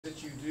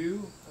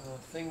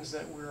things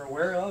that we're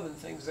aware of and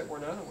things that we're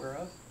not aware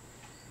of.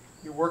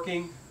 You're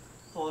working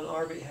on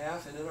our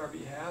behalf and in our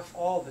behalf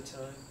all the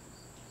time.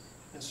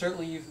 And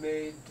certainly you've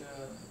made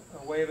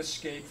a way of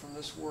escape from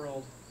this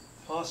world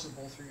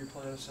possible through your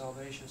plan of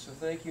salvation. So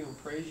thank you and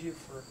praise you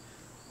for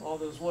all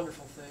those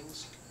wonderful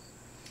things.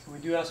 And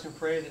we do ask and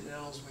pray that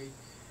now as we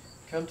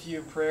come to you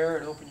in prayer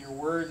and open your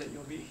word, that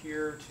you'll be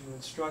here to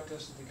instruct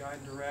us and to guide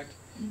and direct.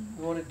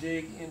 We want to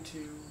dig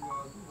into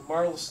the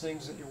marvelous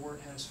things that your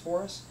word has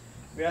for us.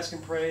 We ask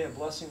and pray a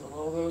blessing on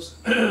all those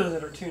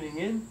that are tuning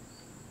in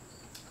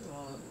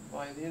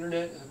by the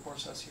internet, and of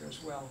course us here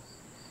as well.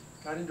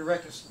 Guide and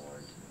direct us,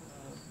 Lord,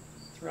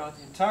 throughout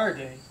the entire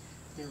day.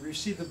 May we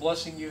receive the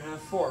blessing you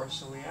have for us.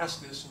 So we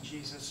ask this in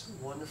Jesus'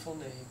 wonderful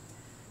name.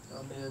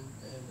 Amen and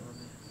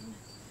amen.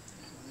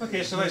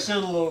 Okay, so I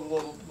sound a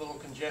little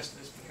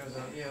congested because I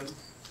am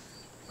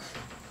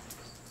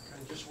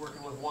kind of just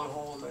working with one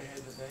hole in my head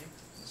today,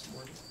 this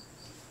morning.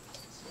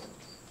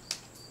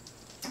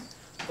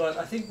 But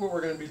I think what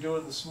we're going to be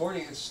doing this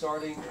morning is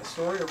starting a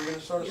story. Are we going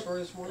to start a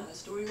story this morning? A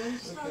story ready to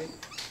start. Okay,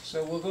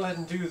 so we'll go ahead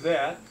and do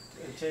that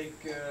and take...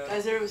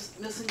 Guys, there was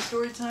missing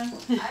story time?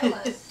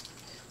 I was.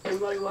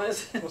 Everybody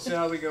was. We'll see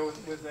how we go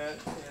with that,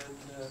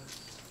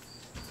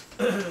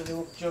 and then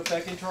we'll jump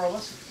back into our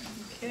lesson.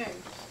 Okay.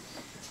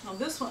 Now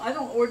this one, I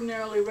don't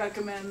ordinarily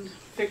recommend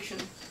fiction,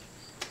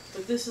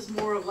 but this is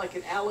more of like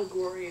an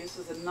allegory. This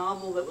is a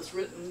novel that was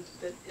written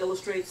that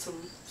illustrates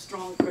some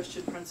strong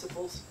Christian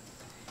principles.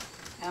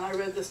 And I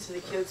read this to the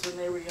kids when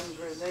they were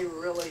younger, and they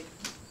really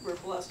were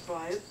blessed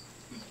by it.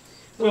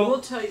 But I will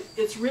tell you,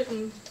 it's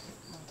written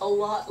a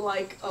lot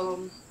like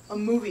a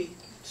movie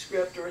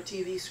script or a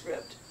TV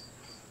script,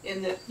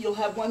 in that you'll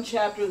have one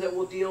chapter that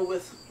will deal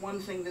with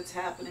one thing that's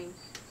happening,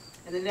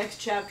 and the next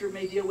chapter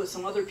may deal with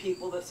some other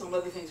people that some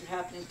other things are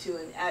happening to,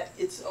 and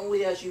it's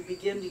only as you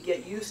begin to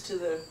get used to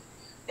the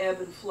ebb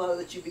and flow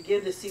that you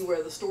begin to see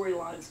where the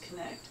storylines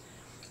connect.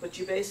 But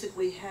you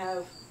basically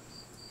have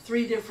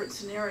three different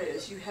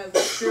scenarios. You have the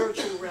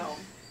spiritual realm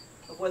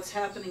of what's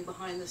happening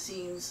behind the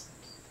scenes.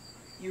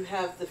 You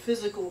have the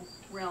physical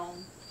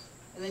realm,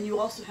 and then you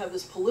also have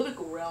this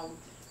political realm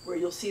where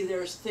you'll see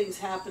there's things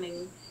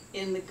happening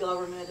in the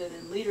government and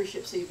in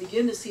leadership. So you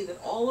begin to see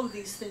that all of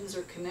these things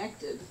are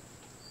connected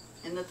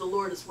and that the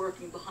Lord is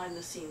working behind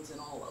the scenes in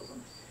all of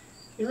them.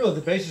 And really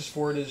the basis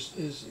for it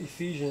is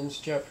Ephesians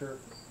chapter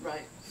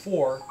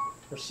 4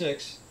 or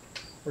 6,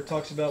 where it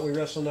talks about we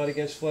wrestle not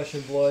against flesh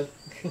and blood.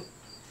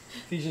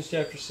 Ephesians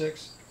chapter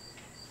 6.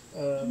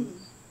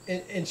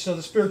 And so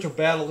the spiritual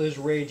battle is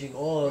raging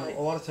on.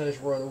 A lot of times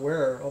we're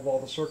unaware of all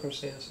the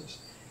circumstances.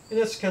 And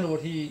that's kind of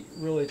what he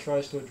really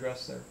tries to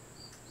address there.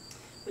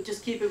 But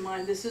just keep in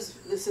mind, this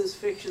is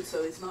fiction,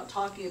 so he's not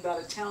talking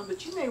about a town,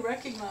 but you may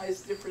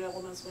recognize different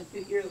elements when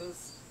you hear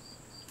this.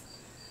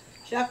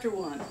 Chapter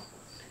 1.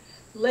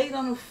 Late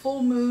on a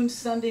full moon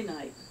Sunday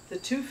night, the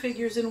two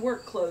figures in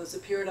work clothes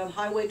appeared on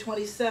Highway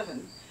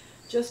 27,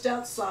 just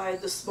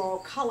outside the small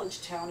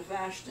college town of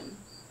Ashton.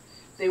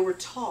 They were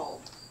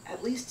tall,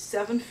 at least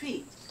 7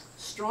 feet,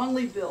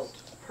 strongly built,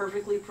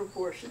 perfectly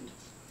proportioned.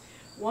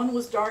 One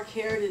was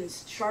dark-haired and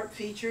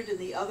sharp-featured, and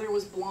the other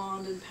was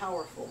blonde and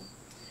powerful.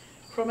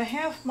 From a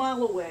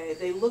half-mile away,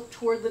 they looked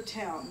toward the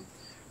town,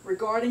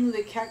 regarding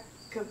the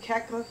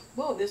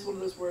whoa, this is one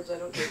of those words I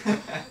don't get.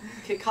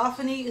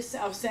 Cacophony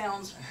of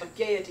sounds of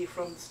gaiety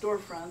from the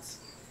storefronts,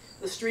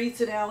 the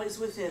streets and alleys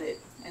within it,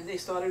 and they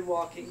started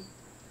walking.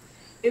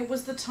 It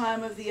was the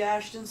time of the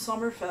Ashton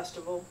Summer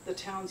Festival, the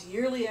town's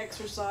yearly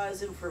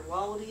exercise in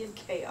frivolity and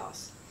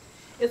chaos.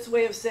 Its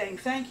way of saying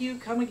thank you,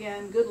 come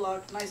again, good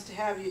luck, nice to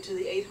have you to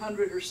the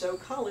 800 or so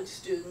college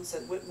students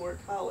at Whitmore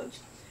College,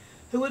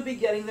 who would be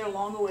getting their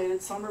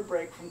long-awaited summer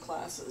break from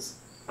classes.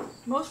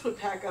 Most would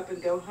pack up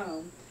and go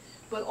home,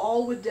 but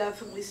all would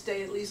definitely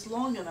stay at least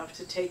long enough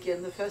to take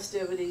in the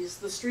festivities,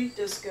 the street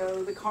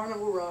disco, the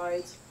carnival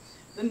rides,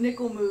 the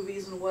nickel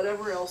movies, and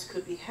whatever else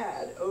could be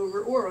had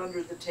over or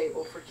under the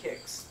table for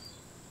kicks.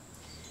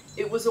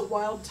 It was a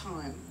wild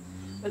time,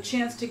 a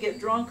chance to get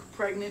drunk,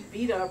 pregnant,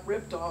 beat up,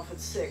 ripped off, and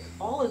sick,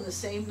 all in the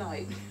same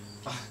night.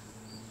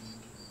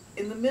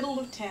 In the middle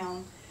of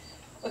town,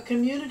 a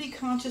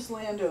community-conscious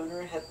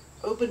landowner had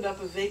opened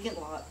up a vacant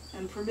lot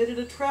and permitted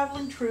a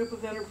traveling troupe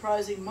of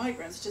enterprising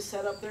migrants to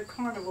set up their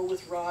carnival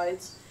with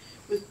rides,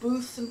 with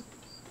booths and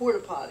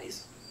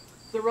porta-potties.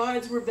 The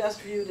rides were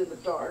best viewed in the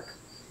dark,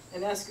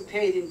 an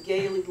escapade in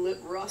gaily lit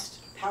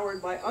rust,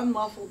 powered by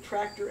unmuffled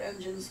tractor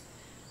engines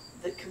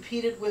that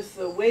competed with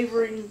the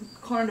wavering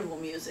carnival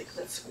music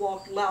that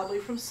squawked loudly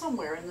from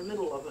somewhere in the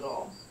middle of it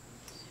all.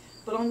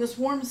 But on this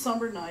warm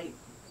summer night,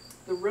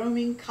 the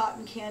roaming,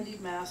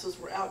 cotton-candied masses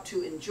were out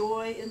to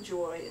enjoy,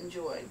 enjoy,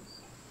 enjoy.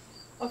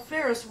 A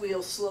Ferris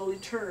wheel slowly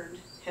turned,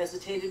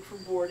 hesitated for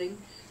boarding,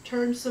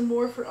 turned some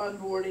more for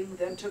unboarding,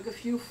 then took a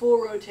few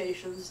full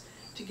rotations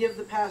to give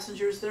the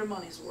passengers their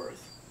money's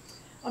worth.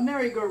 A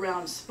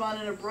merry-go-round spun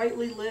in a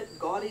brightly lit,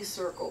 gaudy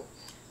circle,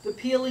 the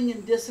peeling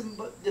and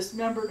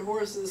dismembered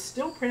horses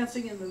still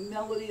prancing in the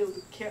melody of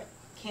the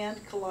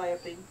canned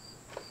calliope.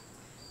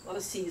 A lot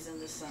of C's in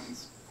this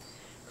sentence.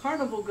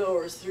 Carnival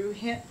goers threw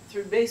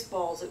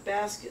baseballs at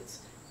baskets,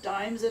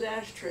 dimes at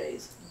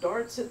ashtrays,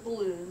 darts at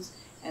balloons,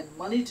 and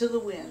money to the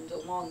wind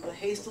along the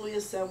hastily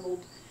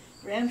assembled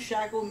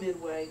ramshackle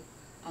midway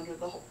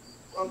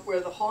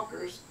where the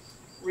hawkers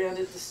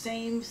ranted the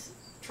same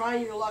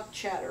try-your-luck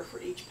chatter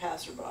for each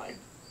passerby.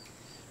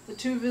 The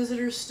two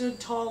visitors stood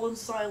tall and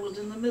silent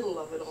in the middle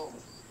of it all,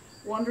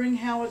 wondering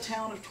how a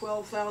town of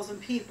 12,000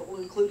 people,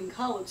 including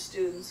college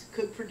students,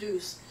 could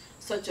produce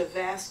such a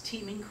vast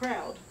teeming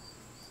crowd.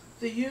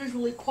 The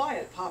usually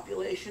quiet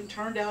population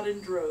turned out in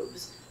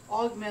droves,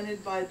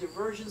 augmented by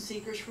diversion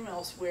seekers from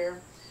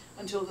elsewhere,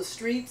 until the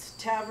streets,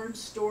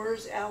 taverns,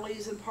 stores,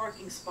 alleys, and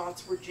parking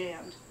spots were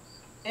jammed.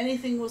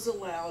 Anything was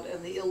allowed,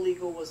 and the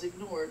illegal was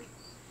ignored.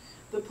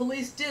 The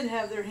police did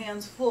have their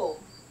hands full,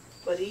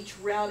 but each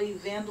rowdy,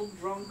 vandal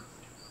drunk,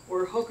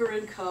 or hooker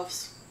in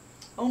cuffs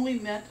only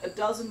meant a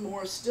dozen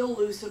more still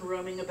loose and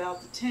roaming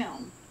about the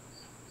town.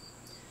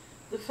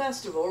 The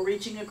festival,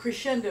 reaching a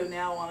crescendo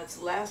now on its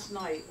last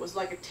night, was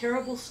like a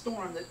terrible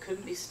storm that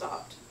couldn't be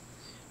stopped.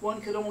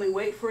 One could only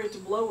wait for it to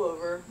blow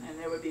over, and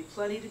there would be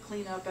plenty to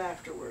clean up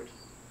afterward.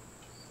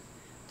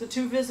 The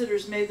two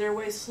visitors made their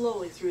way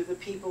slowly through the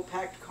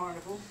people-packed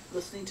carnival,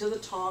 listening to the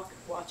talk,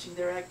 watching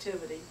their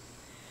activity.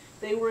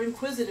 They were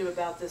inquisitive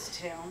about this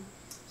town,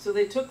 so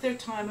they took their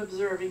time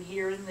observing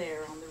here and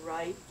there, on the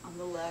right, on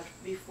the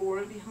left, before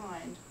and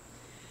behind.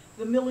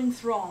 The milling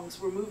throngs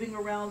were moving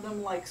around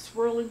them like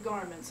swirling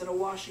garments in a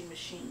washing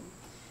machine,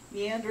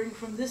 meandering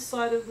from this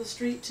side of the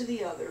street to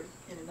the other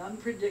in an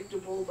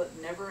unpredictable but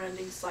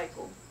never-ending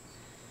cycle.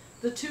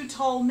 The two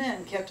tall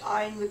men kept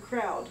eyeing the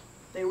crowd.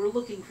 They were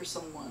looking for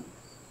someone.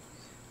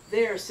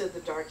 "There," said the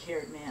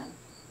dark-haired man.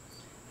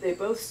 They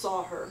both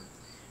saw her.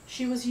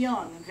 She was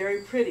young and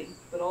very pretty,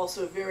 but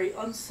also very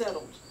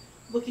unsettled,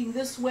 looking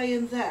this way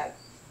and that,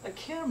 a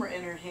camera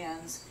in her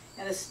hands,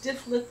 and a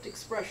stiff-lipped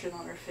expression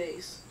on her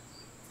face.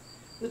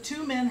 The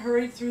two men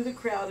hurried through the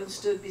crowd and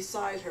stood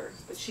beside her,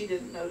 but she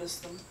didn't notice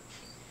them.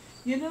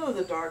 "You know,"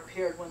 the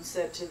dark-haired one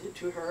said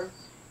to her,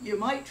 "you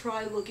might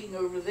try looking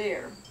over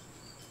there."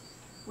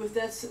 With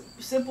that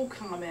simple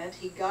comment,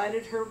 he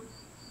guided her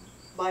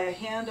by a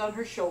hand on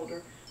her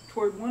shoulder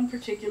toward one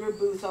particular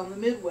booth on the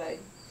midway.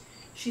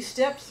 She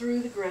stepped through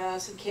the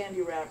grass and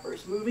candy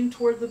wrappers, moving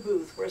toward the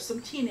booth where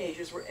some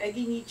teenagers were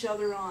egging each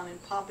other on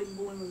and popping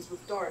balloons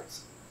with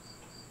darts.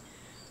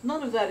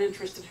 None of that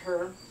interested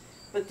her,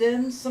 but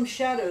then some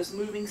shadows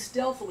moving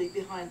stealthily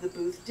behind the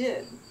booth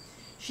did.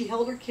 She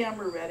held her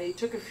camera ready,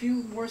 took a few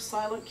more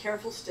silent,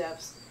 careful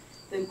steps,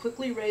 then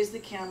quickly raised the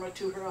camera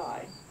to her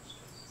eye.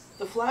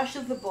 The flash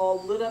of the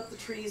bulb lit up the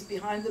trees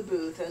behind the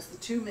booth as the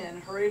two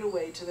men hurried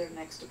away to their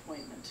next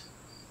appointment.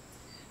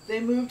 They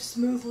moved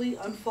smoothly,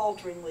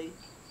 unfalteringly,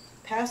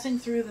 passing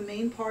through the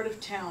main part of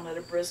town at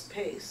a brisk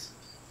pace.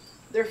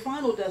 Their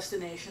final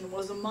destination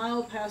was a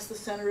mile past the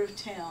center of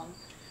town,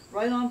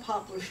 right on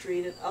Poplar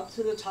Street and up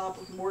to the top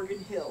of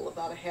Morgan Hill,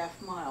 about a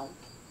half-mile.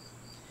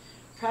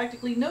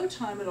 Practically no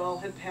time at all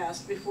had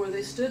passed before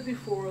they stood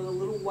before the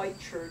little white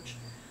church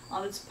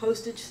on its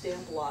postage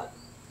stamp lot,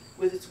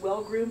 with its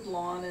well-groomed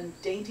lawn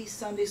and dainty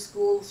Sunday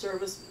school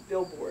service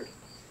billboard.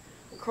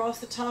 Across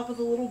the top of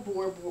the little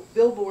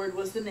billboard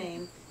was the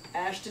name,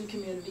 Ashton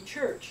Community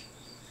Church,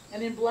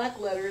 and in black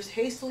letters,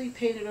 hastily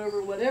painted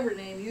over whatever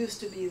name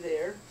used to be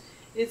there,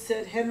 it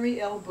said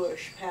Henry L.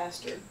 Bush,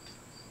 pastor.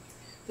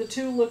 The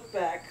two looked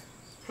back.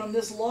 From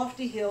this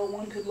lofty hill,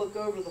 one could look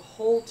over the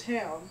whole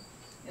town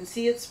and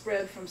see it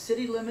spread from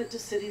city limit to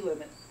city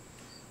limit.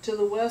 To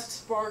the west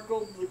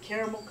sparkled the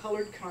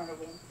caramel-colored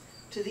carnival.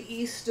 To the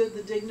east stood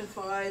the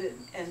dignified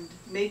and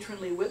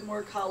matronly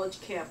Whitmore College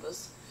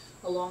campus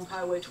along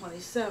Highway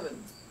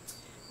 27.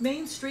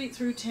 Main Street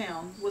through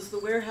town was the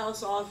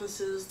warehouse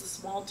offices, the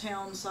small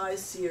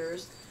town-sized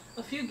Sears,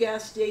 a few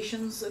gas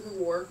stations and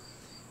war,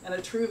 and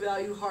a True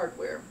Value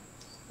Hardware.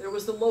 There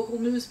was the local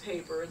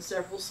newspaper and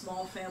several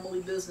small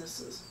family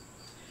businesses.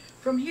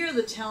 From here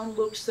the town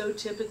looked so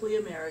typically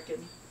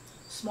American,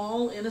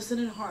 small, innocent,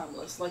 and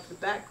harmless, like the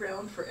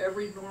background for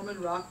every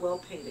Norman Rockwell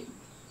painting.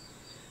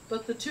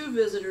 But the two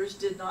visitors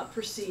did not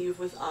perceive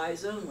with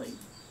eyes only.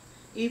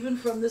 Even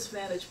from this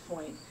vantage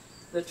point,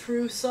 the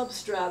true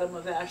substratum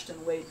of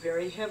Ashton weighed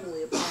very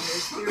heavily upon their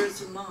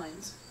spirits and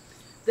minds.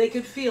 They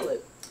could feel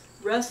it,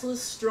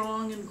 restless,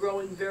 strong, and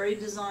growing very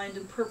designed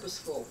and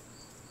purposeful,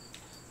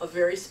 a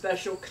very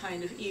special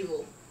kind of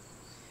evil.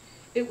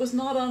 It was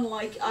not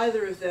unlike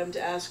either of them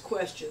to ask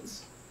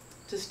questions,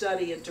 to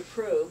study and to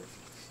probe.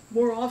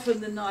 More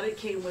often than not it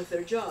came with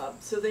their job,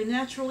 so they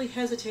naturally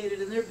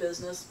hesitated in their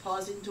business,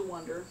 pausing to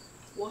wonder,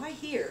 why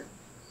here?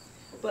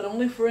 But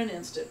only for an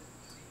instant.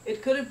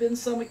 It could have been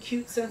some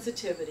acute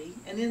sensitivity,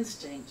 an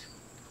instinct,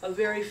 a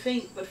very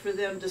faint but for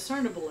them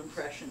discernible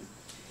impression.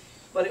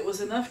 But it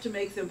was enough to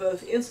make them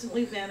both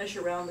instantly vanish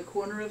around the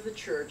corner of the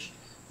church,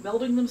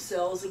 melding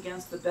themselves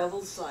against the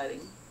beveled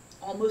siding,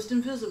 almost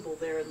invisible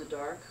there in the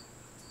dark.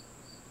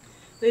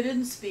 They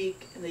didn't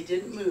speak and they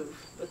didn't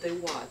move, but they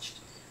watched,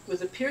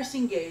 with a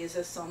piercing gaze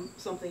as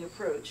something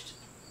approached.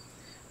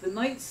 The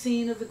night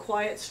scene of the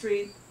quiet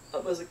street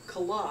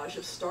collage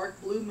of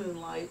stark blue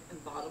moonlight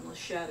and bottomless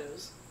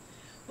shadows.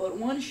 But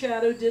one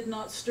shadow did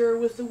not stir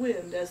with the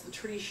wind as the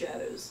tree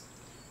shadows.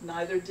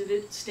 Neither did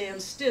it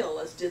stand still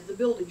as did the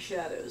building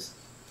shadows.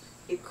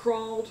 It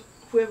crawled,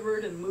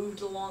 quivered, and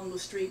moved along the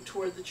street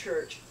toward the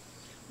church,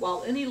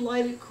 while any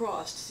light it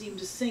crossed seemed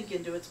to sink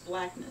into its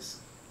blackness,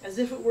 as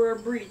if it were a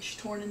breach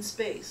torn in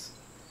space.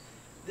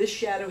 This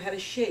shadow had a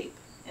shape,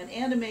 an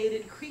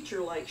animated,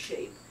 creature-like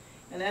shape,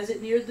 and as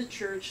it neared the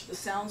church, the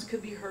sounds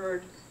could be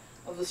heard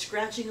of the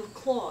scratching of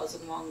claws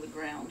along the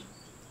ground,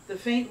 the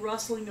faint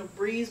rustling of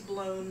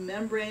breeze-blown,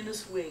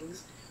 membranous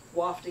wings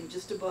wafting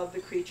just above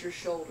the creature's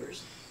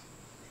shoulders.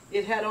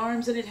 It had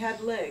arms and it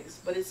had legs,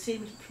 but it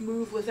seemed to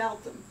move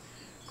without them,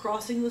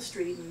 crossing the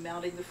street and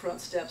mounting the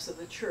front steps of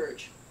the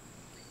church.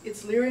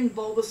 Its leering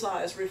bulbous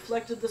eyes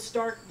reflected the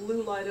stark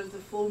blue light of the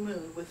full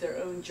moon with their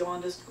own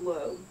jaundiced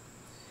glow.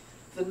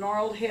 The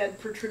gnarled head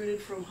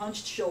protruded from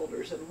hunched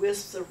shoulders, and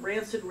wisps of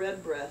rancid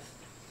red breath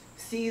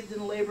seethed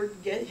in labored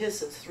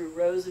hisses through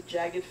rows of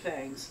jagged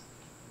fangs.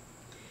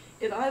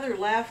 It either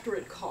laughed or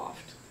it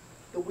coughed.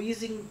 The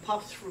wheezing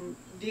puffs from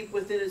deep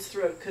within its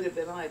throat could have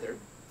been either.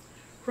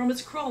 From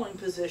its crawling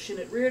position,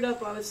 it reared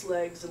up on its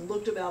legs and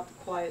looked about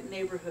the quiet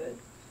neighborhood,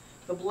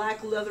 the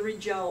black leathery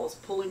jowls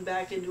pulling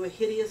back into a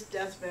hideous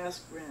death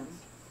mask grin,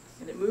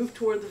 and it moved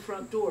toward the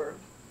front door.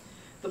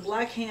 The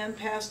black hand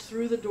passed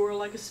through the door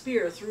like a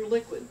spear through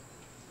liquid.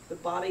 The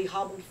body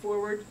hobbled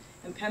forward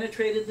and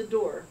penetrated the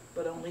door,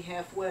 but only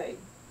halfway.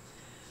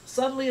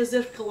 Suddenly, as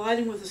if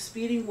colliding with a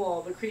speeding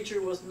wall, the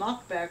creature was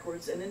knocked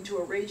backwards and into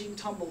a raging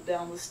tumble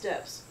down the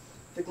steps,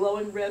 the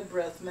glowing red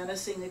breath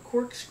menacing a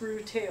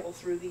corkscrew tail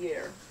through the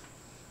air.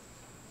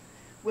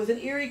 With an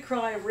eerie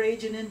cry of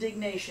rage and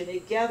indignation,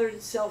 it gathered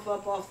itself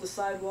up off the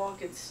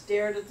sidewalk and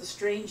stared at the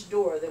strange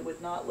door that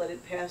would not let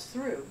it pass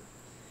through.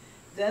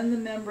 Then the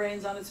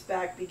membranes on its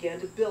back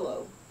began to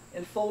billow,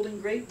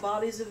 enfolding great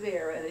bodies of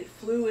air, and it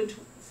flew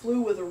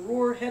with a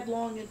roar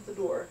headlong into the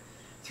door,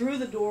 through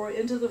the door,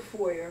 into the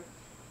foyer,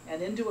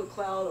 and into a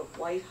cloud of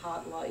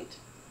white-hot light.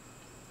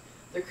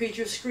 The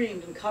creature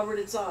screamed and covered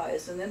its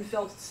eyes, and then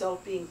felt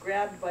itself being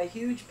grabbed by a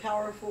huge,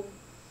 powerful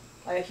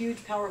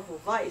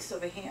vice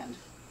of a hand.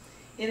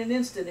 In an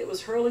instant, it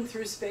was hurling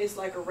through space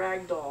like a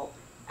rag doll,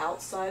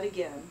 outside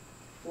again,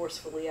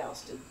 forcefully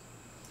ousted.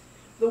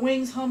 The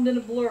wings hummed in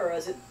a blur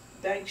as it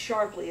banked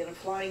sharply in a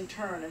flying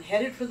turn and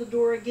headed for the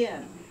door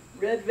again,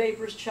 red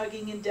vapors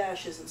chugging in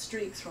dashes and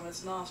streaks from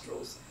its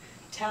nostrils,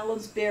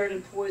 talons bared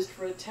and poised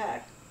for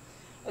attack,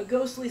 a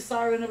ghostly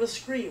siren of a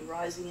scream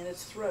rising in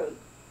its throat.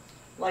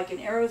 Like an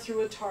arrow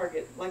through a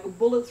target, like a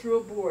bullet through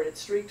a board, it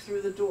streaked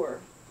through the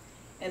door,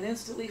 and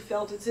instantly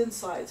felt its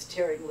insides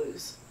tearing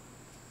loose.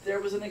 There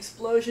was an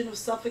explosion of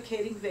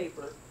suffocating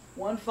vapor,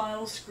 one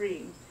final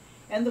scream,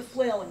 and the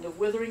flailing of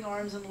withering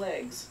arms and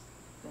legs.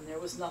 Then there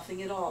was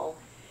nothing at all,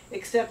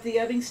 except the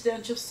ebbing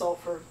stench of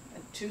sulfur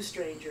and two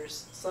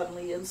strangers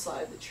suddenly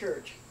inside the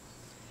church.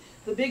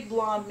 The big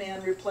blond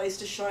man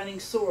replaced a shining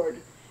sword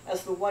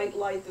as the white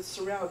light that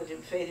surrounded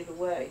him faded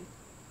away.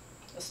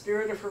 A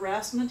spirit of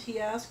harassment, he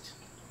asked?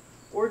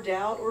 Or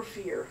doubt or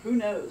fear, who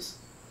knows?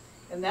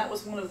 And that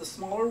was one of the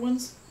smaller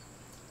ones?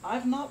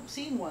 I've not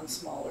seen one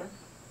smaller.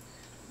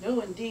 No,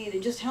 indeed,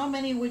 and just how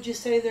many would you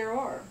say there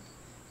are?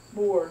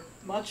 More,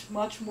 much,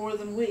 much more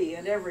than we,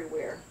 and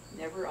everywhere,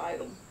 never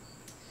idle.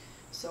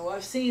 So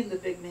I've seen, the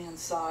big man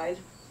sighed.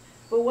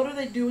 But what are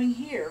they doing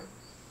here?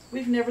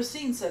 We've never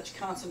seen such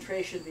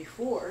concentration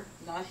before,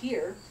 not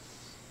here.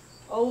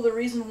 Oh, the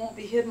reason won't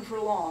be hidden for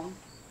long.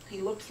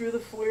 He looked through the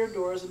foyer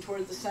doors and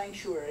toward the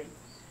sanctuary.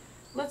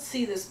 Let's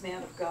see this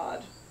man of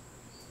God.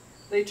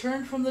 They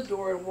turned from the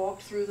door and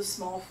walked through the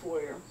small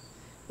foyer.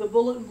 The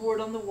bulletin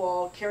board on the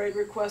wall carried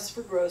requests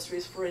for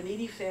groceries for a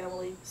needy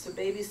family, some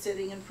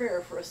babysitting, and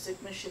prayer for a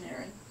sick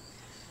missionary.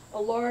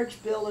 A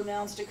large bill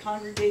announced a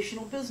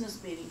congregational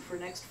business meeting for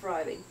next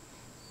Friday.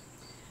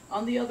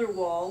 On the other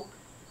wall,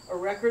 a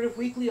record of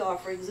weekly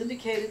offerings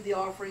indicated the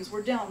offerings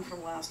were down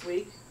from last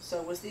week,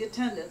 so was the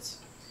attendance,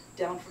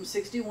 down from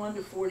 61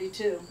 to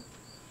 42.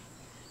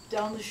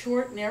 Down the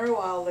short, narrow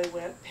aisle they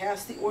went,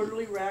 past the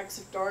orderly racks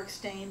of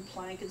dark-stained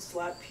plank and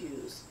slat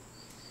pews,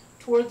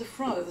 toward the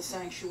front of the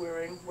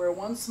sanctuary, where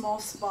one small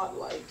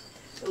spotlight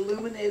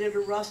illuminated a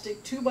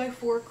rustic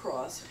 2x4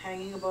 cross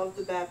hanging above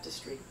the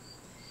baptistry.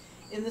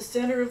 In the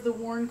center of the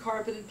worn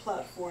carpeted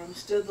platform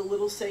stood the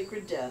little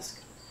sacred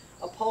desk,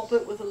 a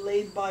pulpit with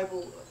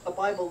a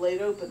Bible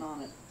laid open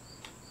on it.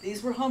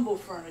 These were humble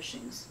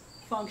furnishings,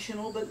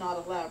 functional but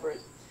not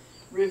elaborate,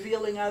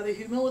 revealing either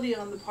humility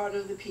on the part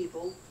of the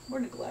people or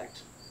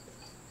neglect.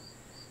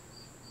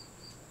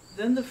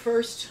 Then the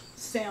first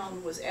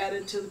sound was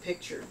added to the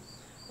picture,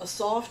 a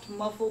soft,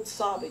 muffled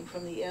sobbing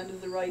from the end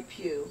of the right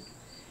pew.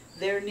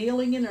 There,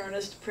 kneeling in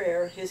earnest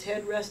prayer, his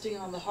head resting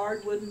on the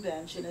hard wooden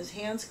bench and his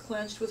hands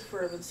clenched with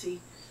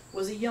fervency,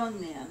 was a young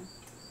man,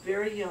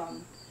 very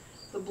young.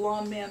 The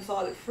blond man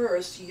thought at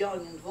first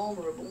young and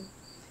vulnerable.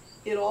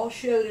 It all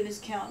showed in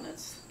his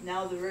countenance,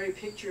 now the very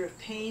picture of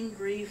pain,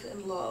 grief,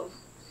 and love.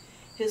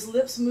 His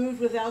lips moved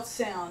without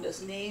sound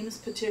as names,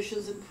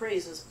 petitions, and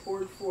praises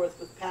poured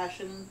forth with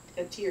passion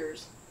and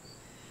tears.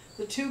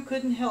 The two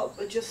couldn't help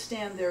but just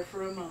stand there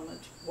for a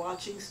moment,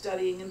 watching,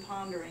 studying, and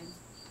pondering.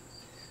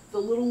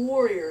 "The little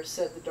warrior,"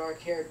 said the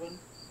dark-haired one.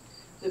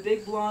 The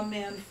big blond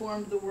man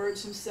formed the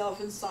words himself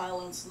in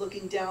silence,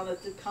 looking down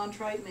at the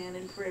contrite man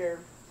in prayer.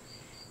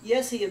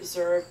 "Yes," he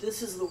observed,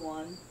 "this is the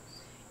one.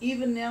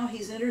 Even now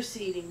he's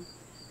interceding,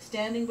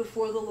 standing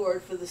before the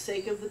Lord for the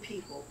sake of the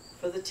people,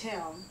 for the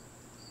town,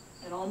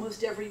 and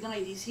almost every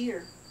night he's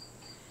here."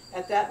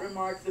 At that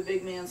remark, the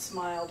big man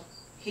smiled.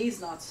 "He's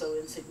not so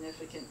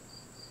insignificant."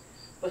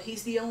 "But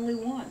he's the only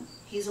one.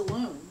 He's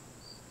alone."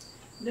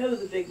 "No,"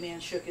 the big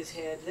man shook his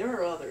head. "There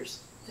are others.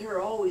 There are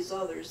always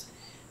others.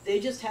 They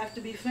just have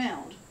to be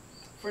found.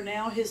 For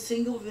now, his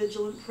single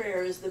vigilant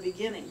prayer is the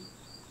beginning.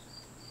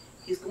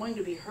 He's going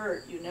to be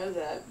hurt, you know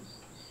that.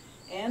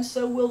 And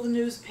so will the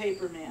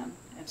newspaper man,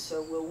 and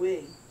so will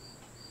we.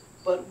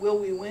 But will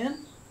we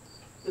win?"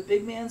 The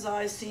big man's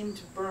eyes seemed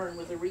to burn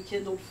with a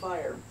rekindled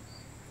fire.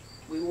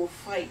 "We will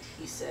fight,"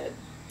 he said.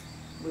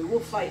 "We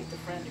will fight," the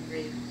friend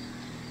agreed.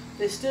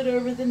 They stood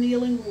over the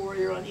kneeling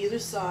warrior on either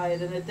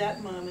side, and at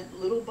that moment,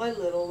 little by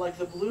little, like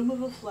the bloom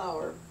of a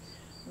flower,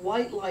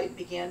 white light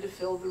began to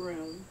fill the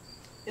room.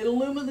 It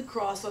illumined the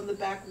cross on the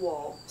back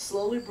wall,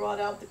 slowly brought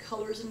out the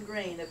colors and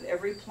grain of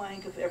every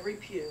plank of every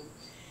pew,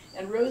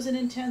 and rose in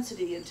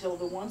intensity until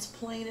the once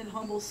plain and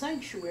humble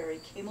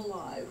sanctuary came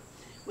alive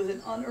with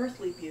an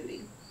unearthly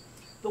beauty.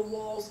 The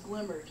walls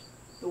glimmered,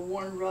 the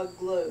worn rug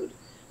glowed,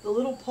 the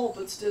little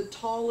pulpit stood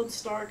tall and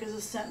stark as a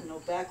sentinel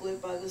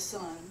backlit by the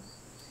sun.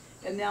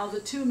 And now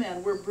the two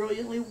men were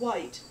brilliantly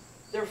white,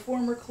 their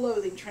former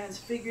clothing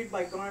transfigured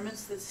by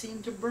garments that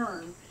seemed to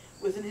burn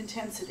with an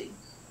intensity.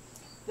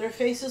 Their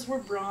faces were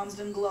bronzed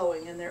and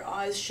glowing, and their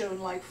eyes shone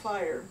like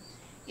fire.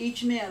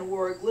 Each man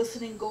wore a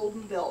glistening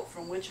golden belt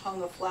from which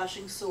hung a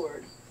flashing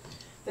sword.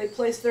 They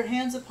placed their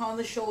hands upon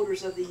the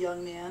shoulders of the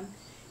young man,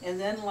 and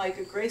then, like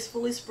a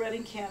gracefully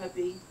spreading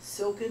canopy,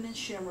 silken and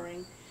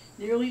shimmering,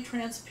 nearly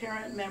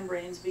transparent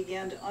membranes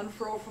began to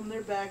unfurl from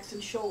their backs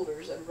and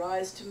shoulders and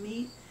rise to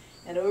meet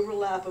and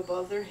overlap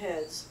above their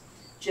heads,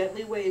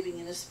 gently waving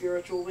in a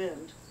spiritual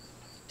wind.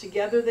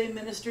 Together they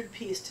ministered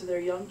peace to their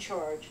young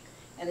charge,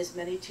 and his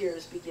many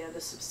tears began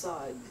to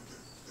subside.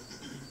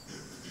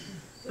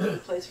 Is that a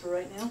good place for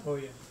right now? Oh,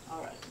 yeah.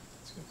 All right.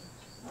 That's good.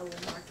 I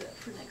will mark that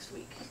for next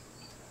week.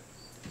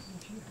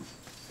 Thank you.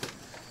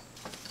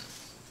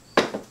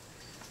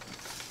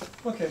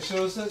 Okay,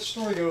 so as that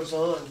story goes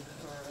on, or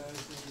as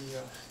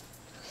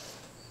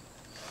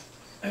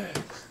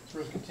the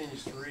sort of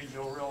continues to read,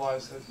 you'll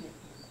realize that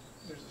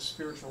there's a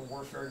spiritual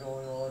warfare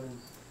going on,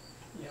 and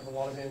you have a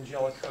lot of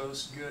angelic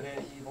hosts, good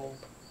and evil,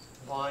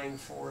 vying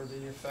for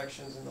the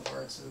affections and the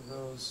hearts of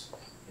those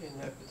in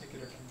that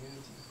particular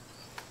community.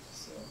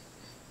 So,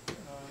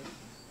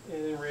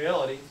 and in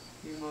reality,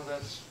 even though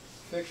that's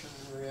fiction,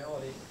 in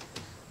reality,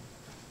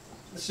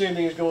 the same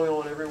thing is going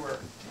on everywhere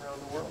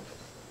around the world.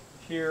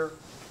 Here,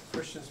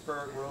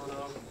 Christiansburg,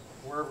 Roanoke,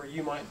 wherever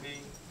you might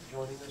be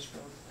joining us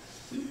from,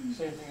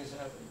 same thing is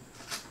happening.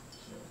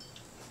 So,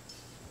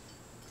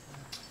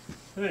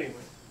 but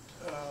anyway,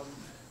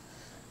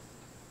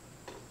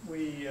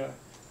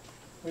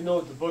 we know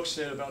what the book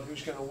said about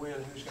who's going to win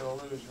and who's going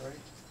to lose, right?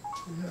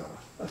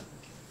 Yeah.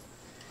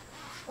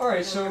 All right, We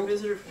have so our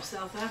visitor from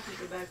South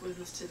Africa back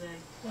with us today.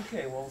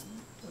 okay, well,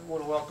 I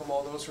want to welcome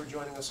all those who are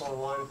joining us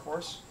online, of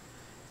course,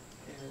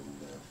 and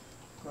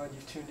glad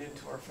you've tuned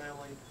into our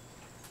family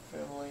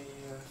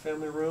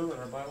room and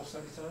our Bible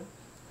study time.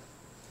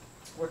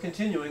 We're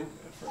continuing,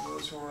 for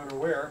those who are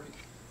unaware,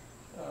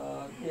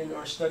 in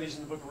our studies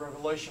in the Book of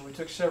Revelation. We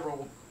took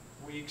several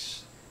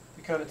weeks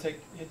to kind of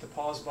hit the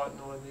pause button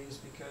on these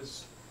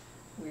because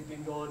we've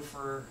been gone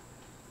for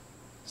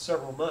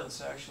several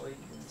months, actually,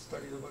 in the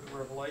study of the Book of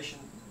Revelation.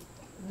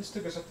 And this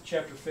took us up to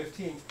chapter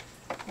 15.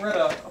 We're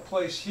at a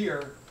place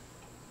here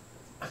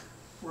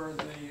where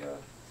the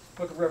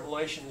Book of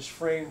Revelation is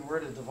framed. We're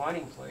at a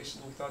dividing place,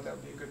 and we thought that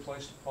would be a good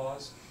place to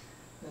pause.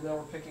 And now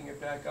we're picking it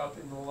back up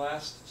in the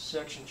last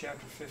section,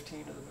 chapter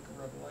 15 of the Book of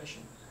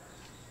Revelation.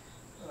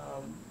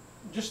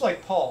 Just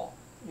like Paul,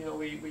 you know,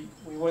 we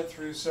went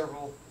through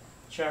several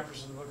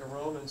chapters of the Book of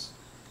Romans,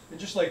 and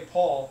just like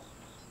Paul,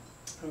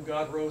 who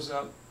God rose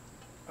up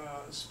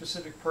a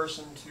specific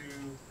person to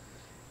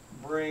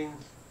bring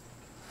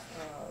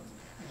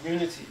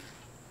unity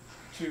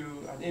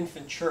to an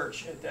infant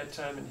church at that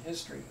time in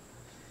history.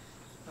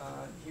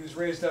 He was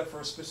raised up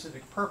for a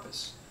specific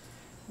purpose.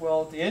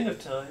 Well, at the end of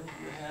time,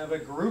 you have a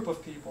group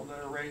of people that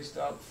are raised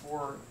up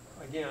for,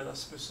 again, a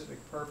specific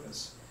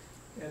purpose.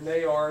 And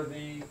they are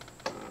the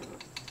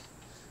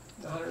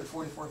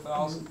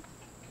 144,000,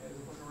 okay,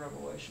 the Book of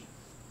Revelation.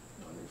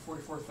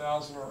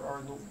 144,000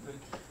 are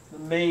the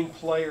main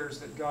players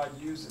that God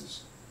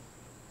uses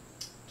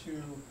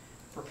to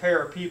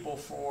prepare people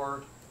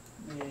for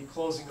the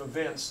closing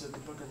events that the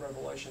Book of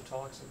Revelation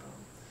talks about.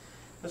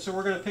 And so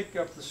we're going to pick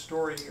up the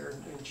story here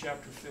in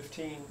chapter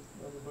 15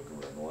 of the Book of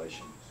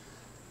Revelation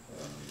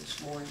this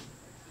morning.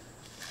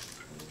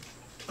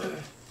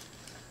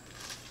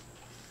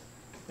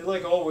 And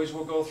like always,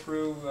 we'll go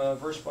through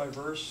verse by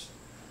verse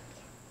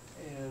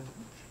and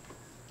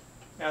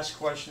ask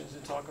questions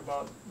and talk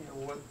about, you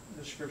know, what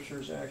the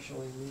scriptures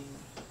actually mean.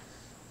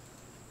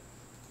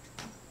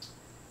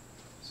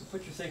 So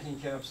put your thinking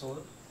caps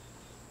on.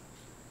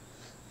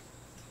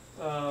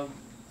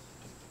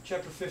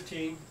 Chapter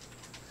 15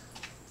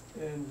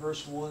 and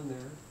verse 1 there.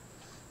 It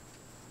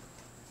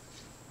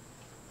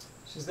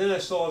says, "Then I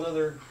saw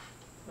another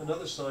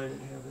sign in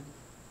heaven,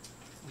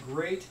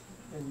 great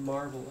and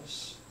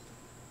marvelous,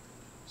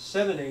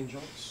 7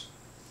 angels,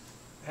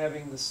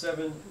 having the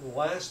 7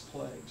 last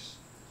plagues,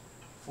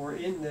 for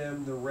in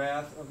them the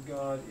wrath of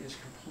God is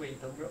complete."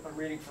 I'm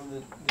reading from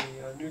the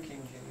New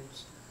King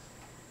James.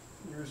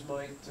 Yours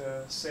might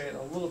say it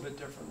a little bit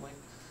differently,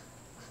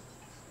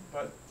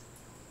 but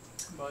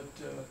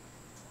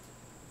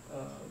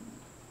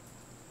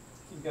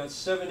you've got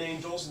 7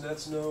 angels, and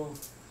that's no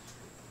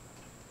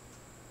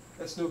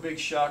big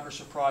shock or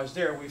surprise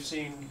there. We've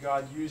seen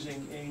God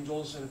using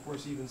angels, and of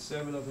course even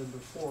 7 of them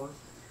before.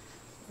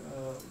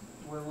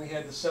 When we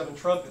had the 7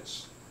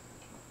 trumpets,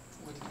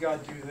 what did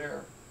God do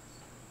there?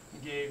 He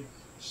gave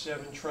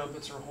 7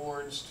 trumpets or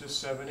horns to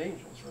 7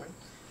 angels, right?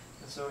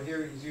 And so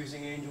here he's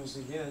using angels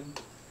again,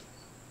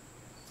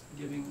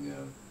 giving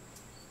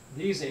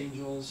these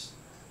angels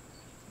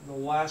the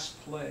last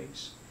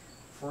plagues.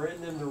 For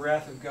in them the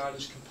wrath of God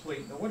is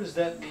complete. Now what does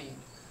that mean?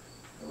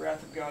 The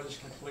wrath of God is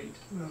complete.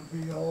 That'll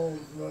be all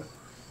the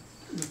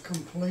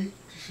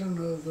completion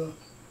of the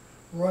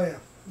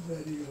wrath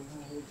that he will.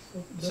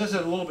 It says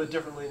it a little bit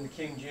differently in the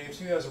King James.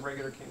 Who has a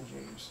regular King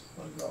James?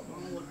 I got I'm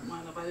gonna one. look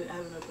mine up. I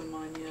haven't opened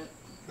mine yet.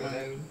 For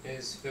them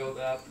is filled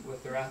up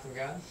with the wrath of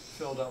God.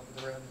 Filled up with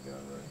the wrath of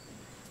God,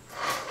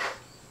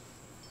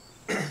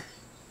 right?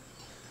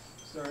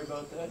 Sorry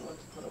about that. I'll have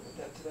to put up with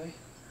that today.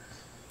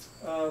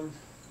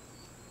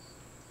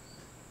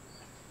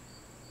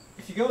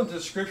 If you go into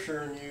the scripture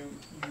and you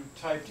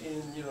typed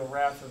in, you know,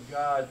 wrath of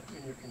God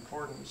in your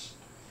concordance,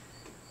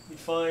 you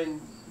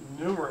find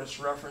numerous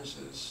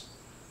references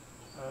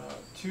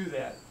to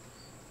that.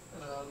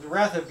 The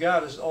wrath of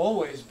God has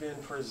always been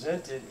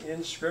presented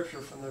in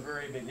scripture from the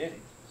very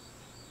beginning.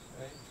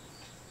 Right?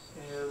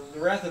 And the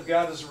wrath of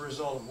God is a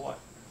result of what?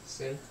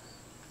 Sin.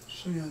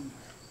 Sin.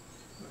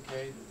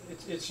 Okay,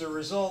 it's a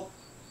result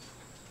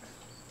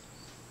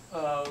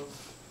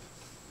of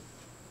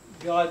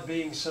God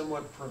being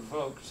somewhat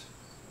provoked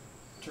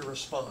to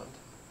respond.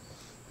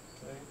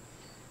 Okay?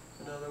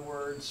 In other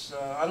words,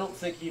 I don't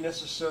think he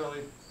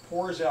necessarily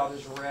pours out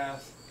his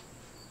wrath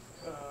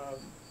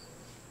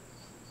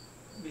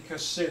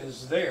because sin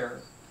is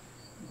there,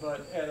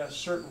 but at a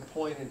certain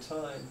point in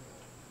time,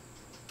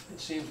 it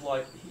seems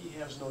like he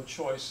has no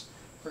choice.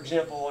 For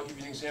example, I'll give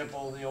you an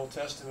example in the Old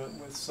Testament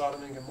with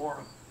Sodom and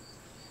Gomorrah.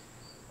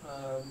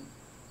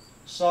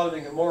 Sodom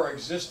and Gomorrah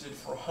existed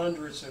for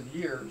hundreds of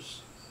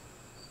years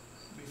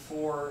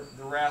before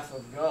the wrath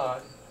of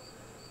God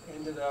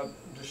ended up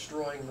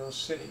destroying those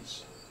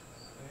cities.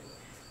 Okay?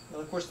 Now,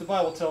 of course, the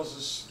Bible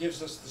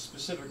gives us the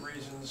specific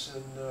reasons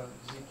in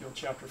Ezekiel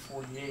chapter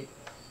 48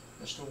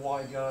 as to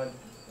why God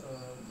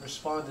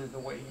responded the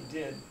way he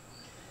did.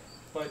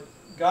 But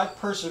God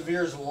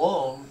perseveres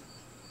long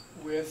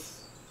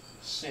with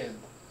sin.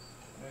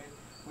 Okay?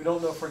 We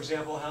don't know, for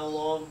example, how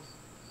long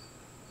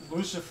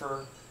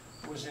Lucifer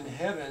was in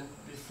heaven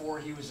before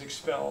he was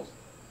expelled.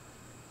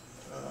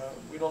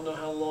 We don't know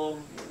how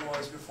long it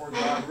was before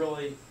God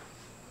really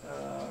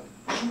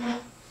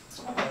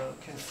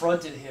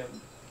confronted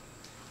him.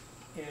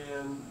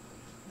 And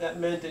that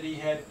meant that he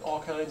had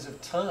all kinds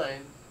of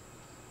time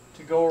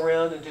to go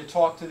around and to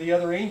talk to the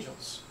other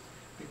angels.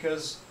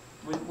 Because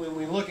when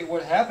we look at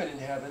what happened in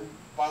heaven,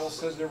 the Bible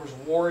says there was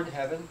war in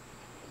heaven.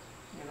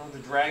 You know, the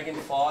dragon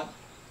fought,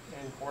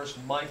 and of course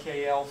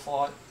Michael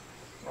fought.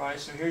 Right,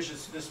 so here's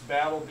this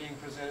battle being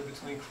presented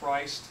between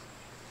Christ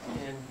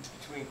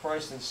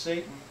and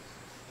Satan.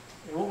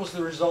 And what was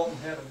the result in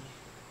heaven?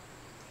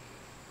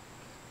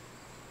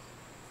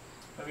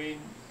 I mean,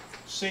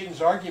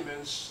 Satan's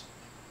arguments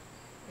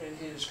and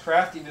his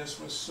craftiness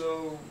was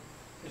so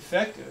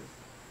effective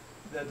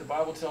that the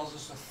Bible tells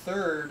us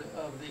 1/3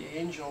 of the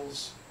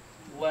angels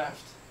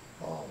left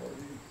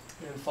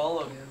and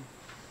followed him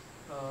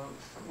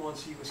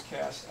once he was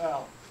cast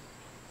out.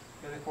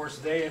 And of course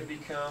they have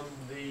become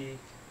the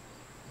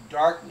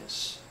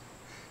darkness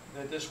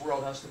that this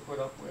world has to put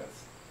up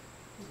with.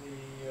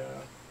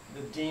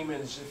 The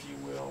demons, if you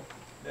will,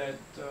 that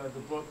the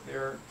book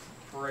there,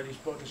 Peretti's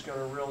book, is going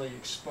to really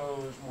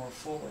expose more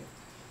fully.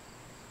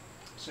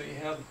 So you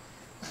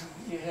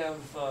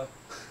have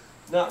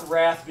not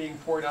wrath being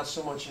poured out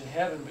so much in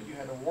heaven, but you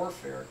had a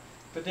warfare.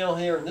 But down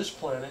here on this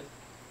planet,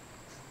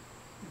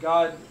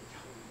 God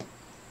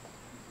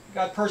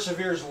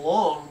perseveres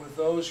long with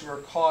those who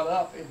are caught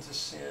up into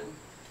sin.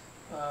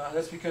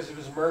 That's because of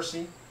his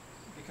mercy,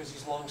 because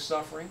he's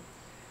long-suffering,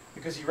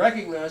 because he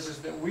recognizes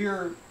that we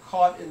are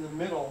caught in the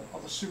middle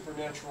of a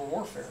supernatural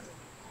warfare.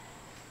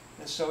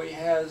 And so he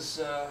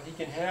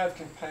can have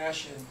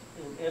compassion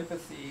and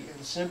empathy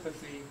and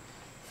sympathy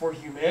for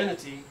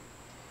humanity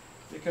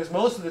Because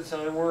most of the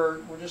time we're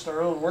just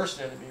our own worst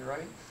enemy,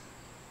 right?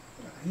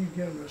 He's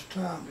given us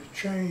time to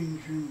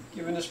change and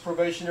Given us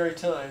probationary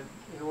time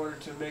in order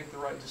to make the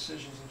right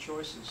decisions and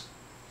choices.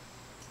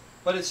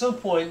 But at some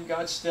point,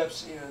 God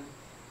steps in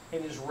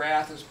and His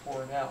wrath is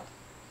poured out.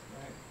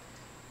 Right?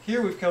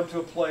 Here we've come to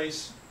a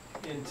place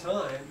in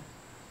time,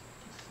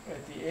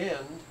 at the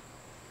end,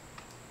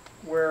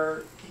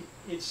 where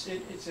it's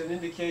an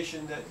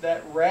indication that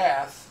that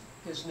wrath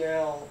is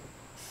now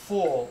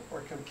full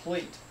or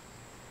complete.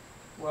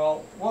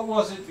 Well, what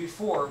was it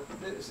before?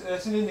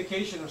 That's an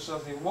indication of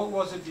something. What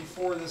was it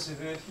before this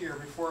event here?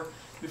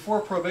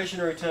 Before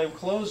probationary time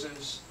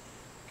closes,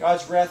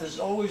 God's wrath has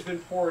always been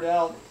poured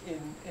out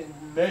in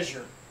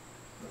measure,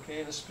 okay,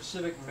 in a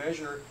specific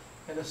measure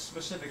and a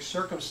specific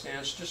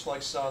circumstance, just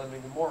like Sodom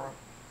and Gomorrah.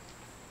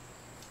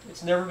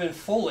 It's never been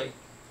fully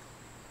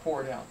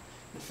poured out.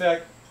 In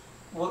fact,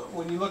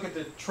 when you look at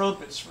the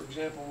trumpets, for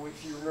example,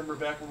 if you remember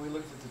back when we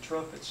looked at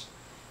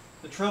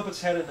the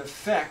trumpets had an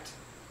effect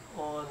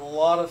on a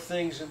lot of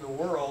things in the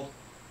world,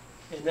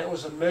 and that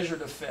was a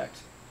measured effect.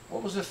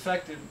 What was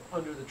affected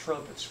under the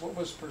trumpets? What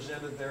was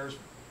presented there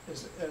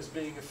as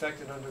being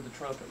affected under the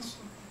trumpets?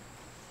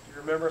 Do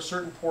you remember a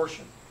certain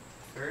portion?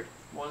 Third?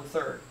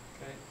 1/3.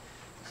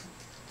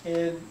 Okay.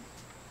 And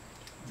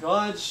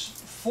God's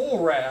full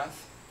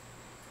wrath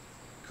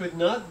could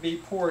not be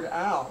poured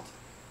out,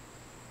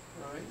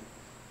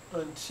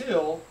 right,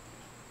 until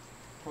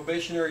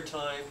probationary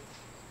time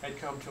had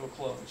come to a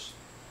close.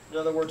 In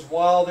other words,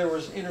 while there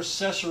was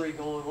intercessory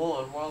going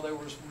on, while there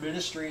was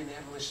ministry in the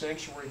heavenly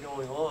sanctuary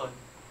going on,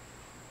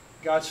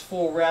 God's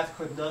full wrath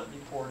could not be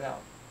poured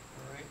out.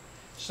 All right?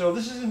 So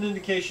this is an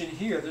indication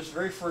here, this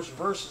very first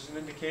verse is an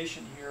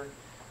indication here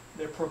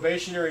that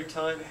probationary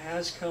time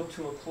has come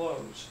to a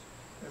close.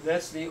 And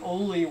that's the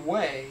only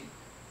way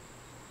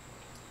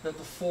that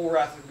the full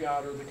wrath of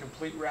God or the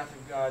complete wrath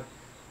of God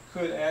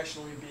could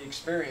actually be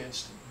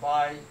experienced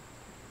by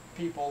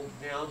people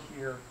down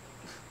here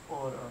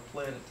on our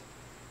planet.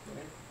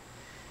 Okay?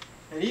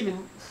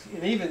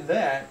 And even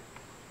that,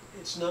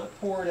 it's not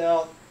poured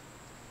out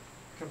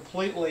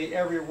completely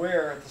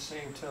everywhere at the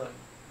same time.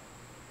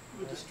 It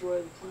would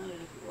destroy the planet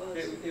if it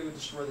was. It would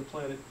destroy the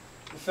planet.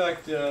 In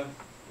fact,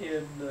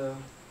 in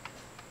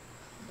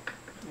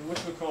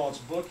Whatchamacallit's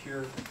book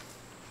here,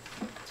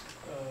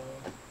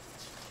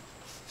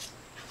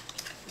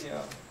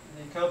 the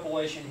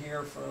compilation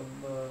here from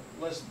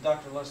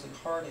Dr. Leslie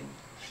Harding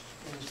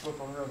in his book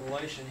on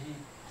Revelation,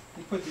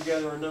 he put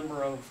together a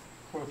number of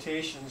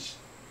quotations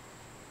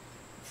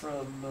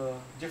from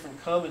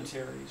different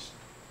commentaries.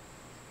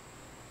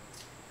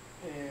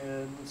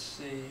 And let's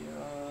see,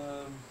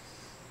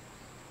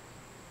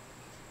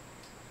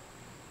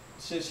 it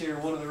says here,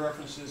 one of the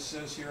references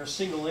says here, a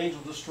single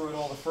angel destroyed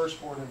all the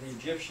firstborn of the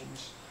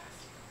Egyptians.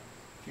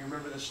 If you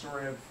remember the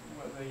story of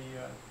the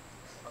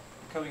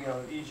coming out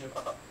of Egypt.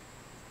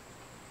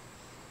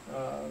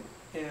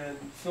 And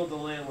filled the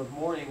land with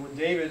mourning. When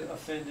David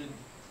offended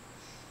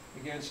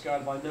against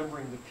God by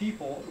numbering the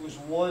people, it was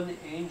one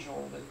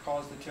angel that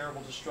caused the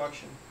terrible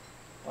destruction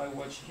by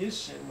which his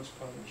sin was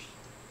punished.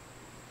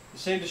 The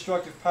same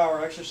destructive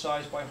power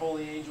exercised by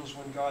holy angels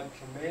when God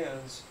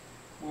commands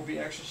will be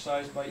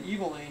exercised by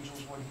evil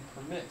angels when He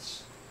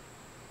permits.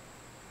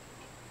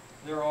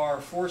 There are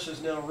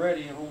forces now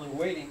ready and only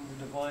waiting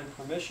the divine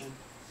permission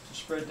to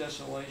spread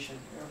desolation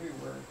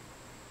everywhere.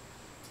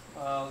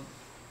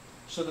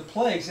 So the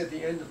plagues at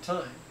the end of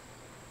time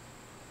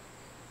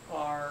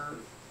are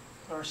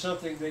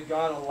something that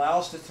God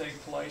allows to take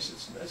place.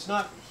 It's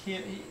not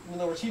in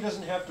other words, He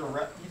doesn't have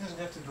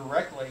to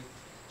directly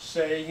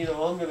say, you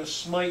know, I'm going to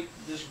smite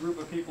this group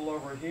of people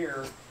over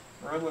here,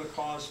 or I'm going to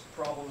cause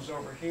problems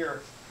over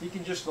here. He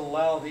can just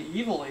allow the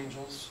evil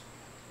angels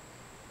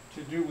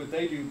to do what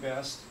they do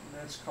best,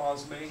 and that's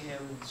cause mayhem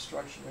and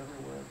destruction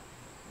everywhere.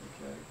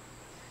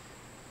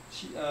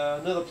 Okay.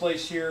 Another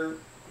place here,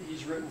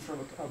 he's written from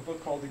a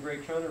book called The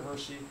Great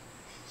Controversy.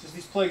 It says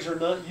these plagues are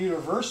not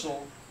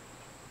universal,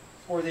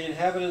 or the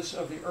inhabitants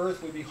of the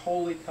earth would be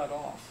wholly cut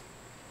off.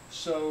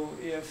 So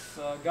if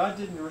God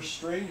didn't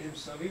restrain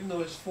Himself, even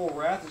though His full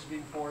wrath is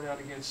being poured out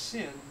against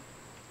sin,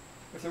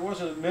 if there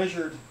wasn't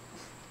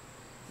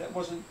that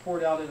wasn't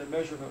poured out in a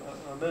measured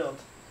amount,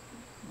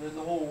 then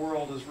the whole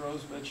world, as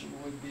Rose mentioned,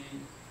 would be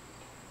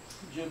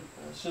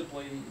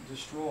simply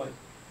destroyed.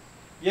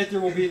 Yet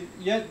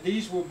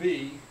these will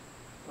be,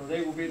 or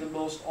they will be, the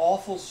most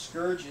awful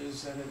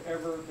scourges that have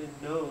ever been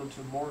known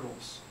to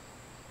mortals.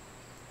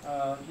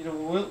 You know,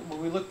 when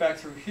we look back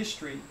through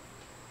history,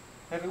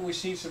 haven't we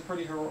seen some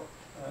pretty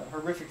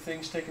horrific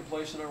things taking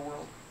place in our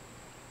world?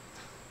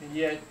 And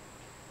yet,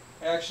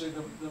 actually,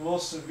 the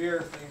most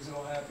severe things that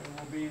will happen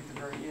will be at the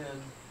very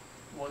end,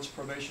 once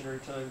probationary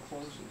time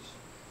closes.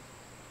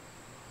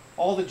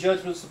 All the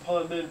judgments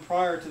upon men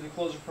prior to the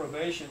close of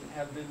probation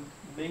have been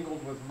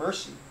mingled with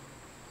mercy.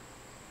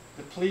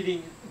 The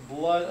pleading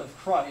blood of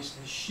Christ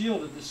has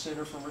shielded the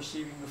sinner from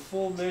receiving the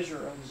full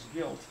measure of his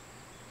guilt.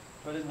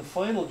 But in the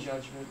final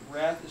judgment,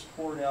 wrath is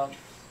poured out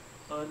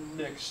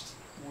unmixed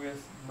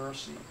with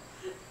mercy.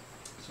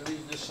 So these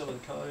are just some of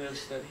the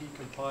comments that he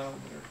compiled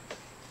there.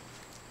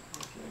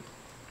 Okay,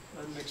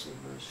 unmixed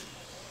with mercy.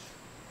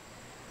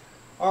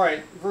 All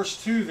right,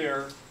 verse 2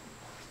 there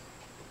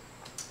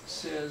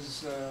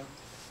says,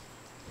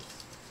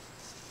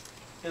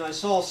 and I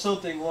saw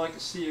something like a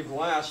sea of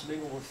glass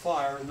mingled with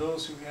fire, and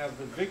those who have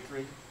the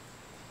victory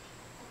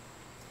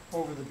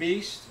over the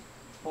beast,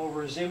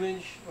 over his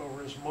image,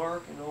 over his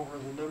mark, and over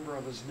the number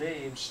of his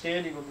name,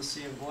 standing on the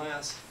sea of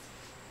glass,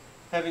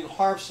 having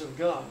harps of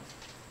God.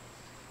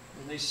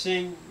 And they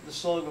sing the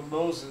song of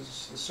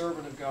Moses, the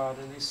servant of God,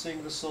 and they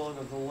sing the song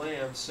of the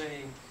Lamb,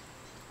 saying,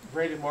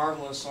 Great and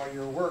marvelous are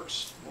your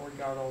works, Lord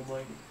God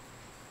Almighty.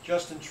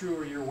 Just and true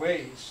are your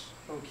ways,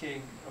 O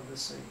King of the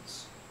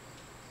saints.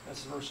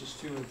 That's verses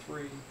 2 and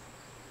 3.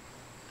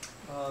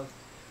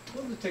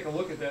 Let me take a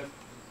look at that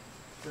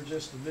for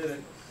just a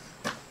minute.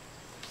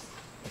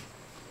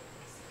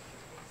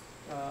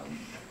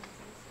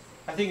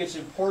 I think it's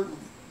important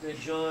that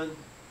John,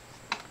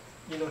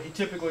 he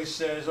typically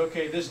says,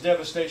 okay, this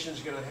devastation is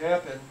going to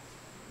happen,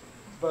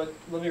 but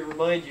let me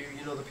remind you,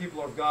 the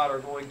people of God are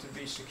going to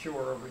be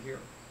secure over here.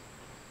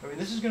 I mean,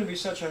 this is going to be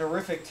such a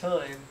horrific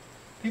time.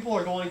 People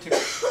are going to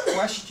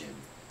question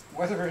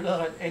whether or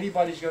not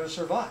anybody's going to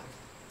survive.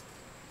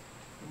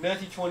 In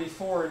Matthew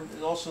 24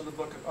 and also in the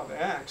book of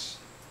Acts,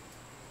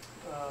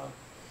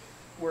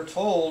 we're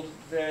told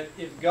that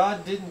if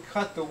God didn't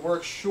cut the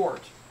work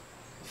short,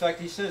 in fact,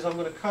 he says, I'm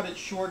going to cut it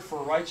short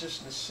for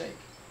righteousness' sake.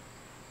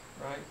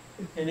 Right?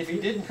 And if he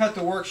didn't cut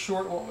the work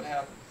short, what would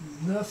happen?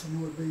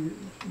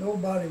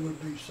 Nobody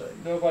would be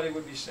saved. Nobody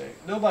would be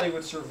saved. Nobody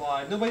would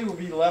survive. Nobody would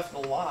be left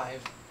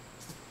alive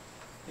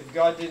if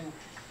God didn't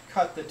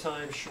cut the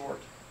time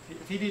short.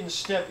 If he didn't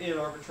step in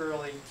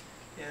arbitrarily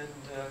and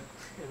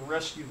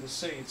rescue the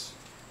saints,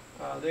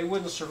 they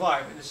wouldn't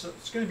survive. And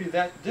it's going to be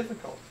that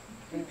difficult.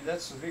 It's going to be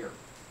that severe.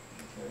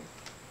 Okay?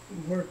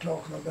 We're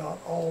talking about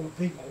all the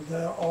people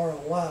that are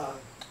alive.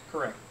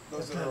 Correct.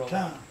 Those at that are that alive.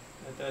 time.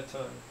 At that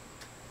time.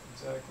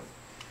 Exactly.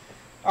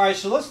 All right,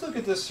 so let's look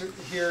at this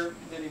here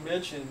that he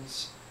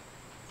mentions.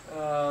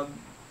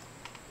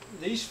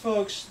 These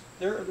folks,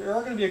 there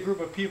are going to be a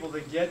group of people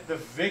that get the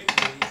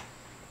victory,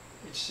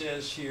 it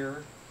says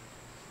here,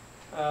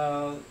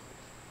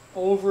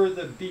 over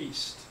the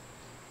beast.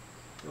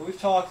 And we've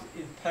talked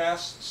in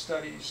past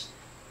studies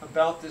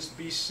about this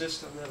beast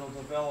system that will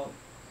develop.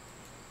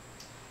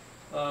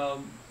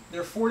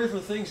 There are 4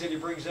 different things that he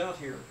brings out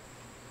here.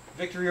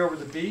 Victory over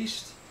the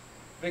beast,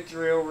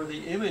 victory over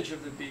the image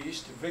of the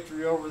beast,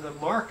 victory over the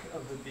mark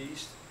of the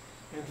beast,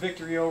 and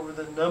victory over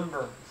the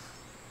number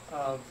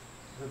of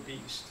the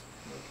beast.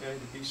 Okay,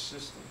 the beast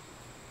system.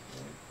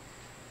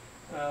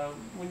 Right.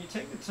 When you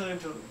take the time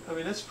to,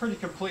 that's a pretty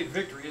complete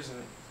victory, isn't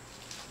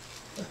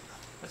it?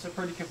 That's a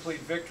pretty complete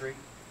victory.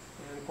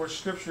 And of course,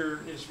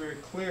 Scripture is very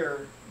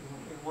clear.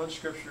 In one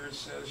Scripture it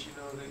says,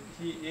 that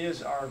He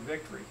is our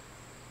victory.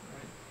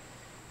 Right?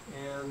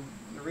 And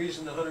the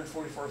reason the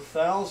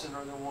 144,000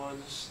 are the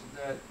ones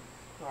that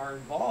are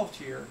involved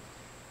here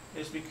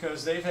is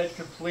because they've had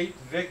complete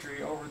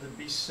victory over the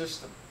beast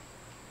system,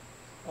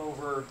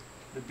 over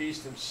the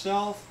beast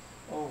himself,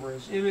 over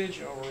his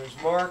image, over his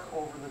mark,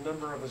 over the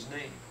number of his name.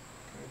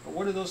 Okay? But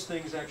what do those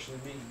things actually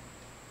mean?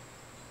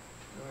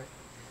 All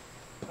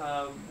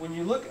right. When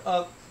you look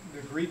up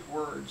the Greek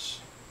words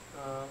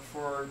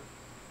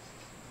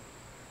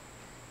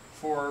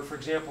for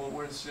example,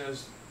 when it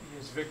says he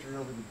has victory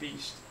over the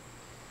beast,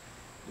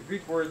 the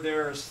Greek word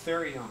there is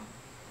therion.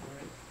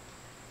 Right?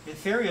 And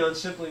therion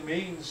simply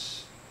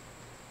means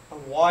a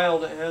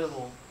wild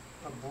animal,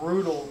 a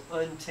brutal,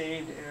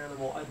 untamed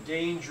animal, a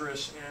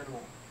dangerous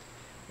animal.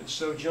 And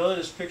so John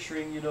is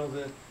picturing,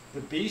 the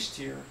beast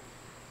here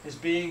as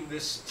being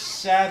this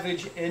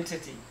savage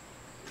entity.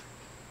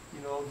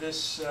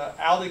 This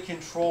out of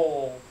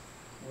control,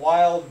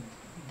 wild,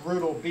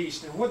 brutal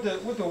beast. And what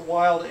the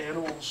wild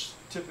animals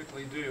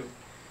typically do,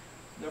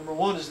 number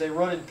one, is they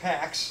run in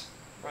packs.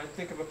 Right?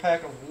 Think of a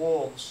pack of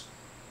wolves.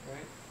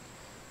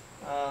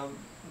 Right?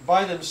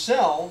 By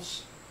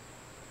themselves,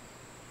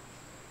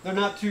 they're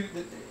not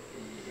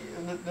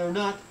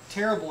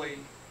terribly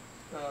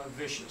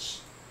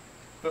vicious.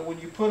 But when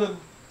you put them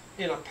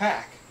in a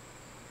pack,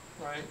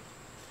 right,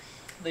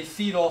 they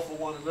feed off of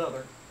one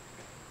another,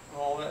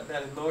 all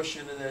that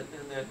emotion and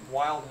that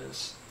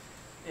wildness,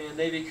 and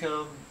they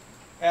become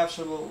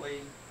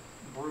absolutely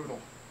brutal.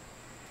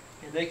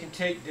 And they can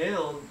take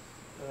down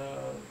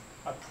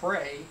a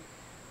prey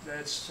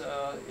that's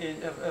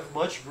of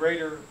much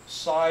greater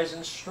size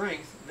and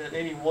strength than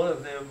any one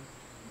of them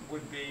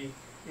would be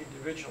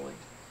individually.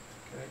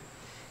 Okay?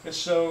 And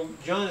so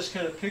John is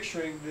kind of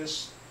picturing the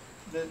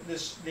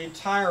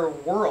entire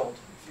world.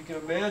 If you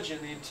can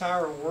imagine the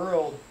entire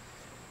world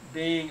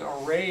being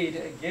arrayed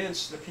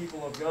against the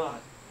people of God.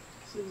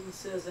 Susan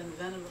says, and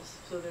venomous,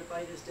 so their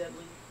bite is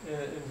deadly.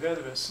 And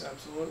venomous,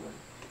 absolutely.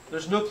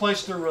 There's no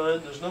place to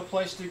run, there's no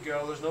place to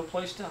go, there's no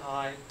place to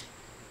hide.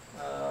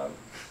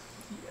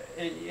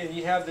 And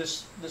you have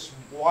this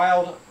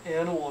wild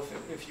animal,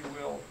 if you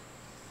will,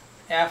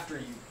 after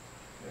you.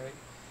 Okay?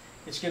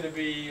 It's going to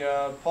be,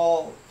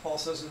 Paul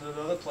says in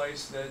another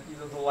place that,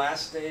 the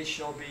last days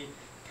shall be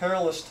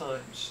perilous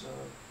times.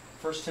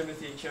 1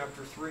 Timothy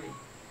chapter 3.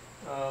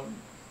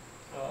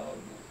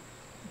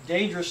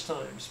 Dangerous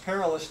times,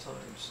 perilous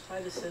times.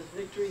 Titus says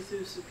victory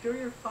through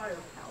superior firepower.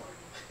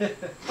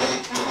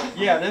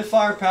 Yeah, and then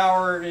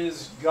firepower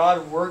is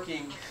God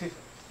working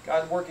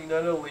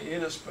not only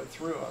in us but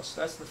through us.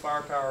 That's the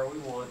firepower we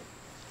want.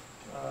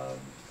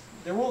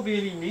 There won't be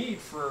any need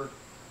for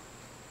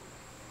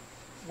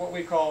what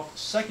we call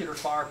secular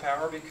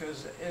firepower,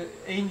 because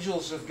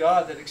angels of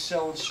God that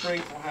excel in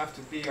strength will have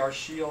to be our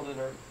shield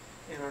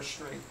and our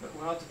strength, but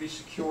we'll have to be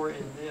secure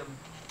in them,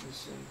 you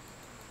see.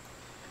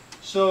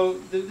 So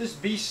this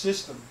beast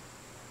system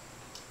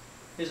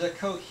is a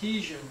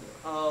cohesion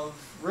of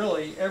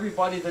really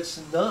everybody that's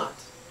not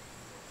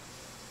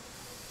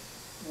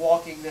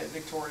walking that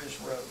victorious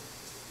road.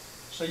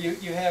 So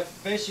you have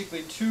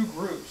basically two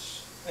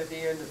groups at the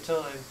end of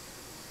time.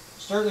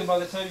 Certainly by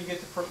the time you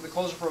get to the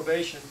close of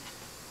probation,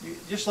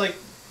 just like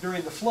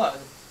during the flood,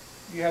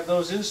 you have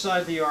those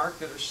inside the ark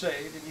that are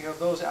saved, and you have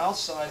those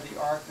outside the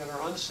ark that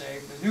are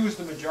unsaved. And who is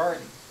the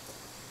majority?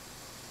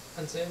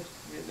 Unsaved?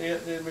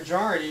 The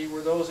majority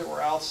were those that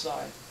were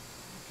outside.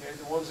 Okay,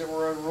 the ones that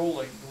were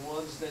unruly, the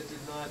ones that did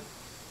not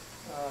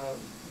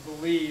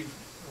believe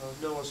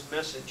Noah's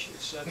message,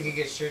 etc. We could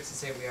get shirts that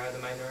say we are the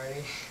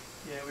minority.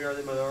 Yeah, we are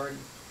the minority.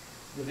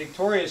 The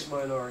victorious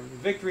minority.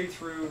 Victory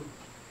through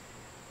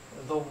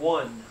the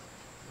one,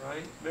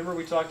 right? Remember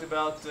we talked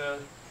about,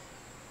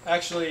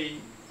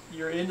 actually,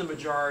 you're in the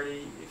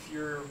majority if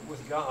you're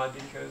with God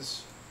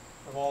because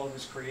of all of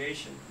His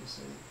creation, you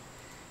see.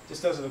 It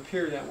just doesn't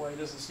appear that way, it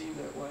doesn't seem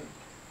that way.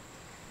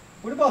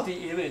 What about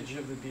the image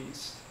of the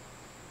beast?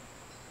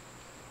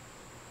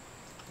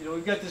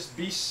 We've got this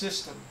beast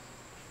system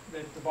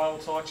that the Bible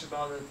talks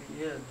about at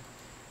the end.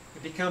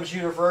 It becomes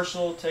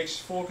universal, takes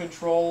full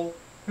control.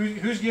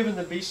 Who's given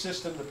the beast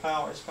system the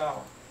power? Its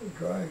power? The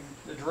dragon.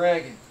 The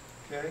dragon.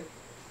 Okay,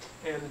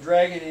 and the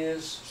dragon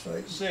is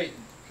Satan.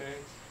 Okay,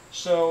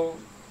 so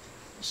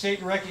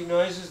Satan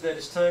recognizes that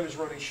his time is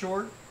running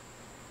short.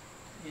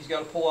 He's got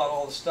to pull out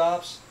all the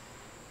stops.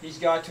 He's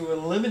got to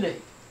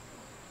eliminate.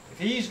 If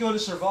he's going to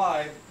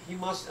survive, he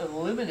must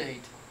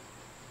eliminate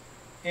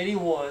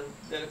anyone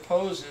that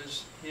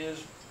opposes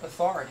his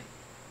authority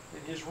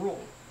and his rule.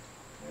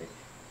 Okay?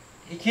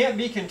 He can't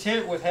be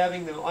content with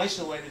having them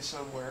isolated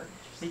somewhere.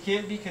 He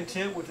can't be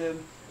content with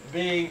them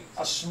being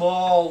a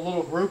small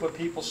little group of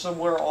people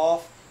somewhere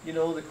off, in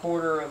the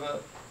corner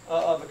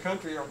of a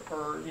country,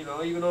 or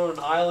even on an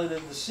island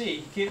in the sea.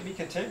 He can't be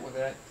content with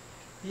that.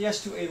 He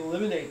has to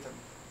eliminate them,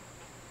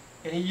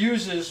 and he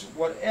uses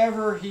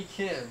whatever he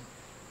can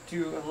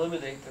to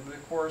eliminate them. And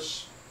of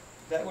course,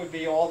 that would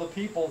be all the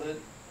people that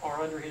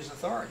are under his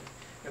authority,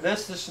 and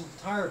that's this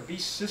entire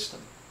beast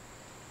system.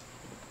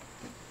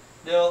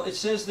 Now it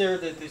says there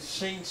that the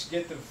saints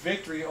get the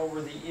victory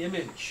over the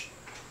image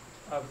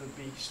of the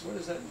beast. What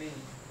does that mean?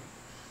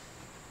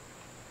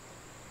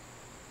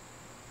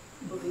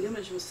 Well, the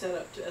image was set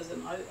up as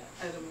an item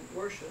of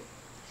worship.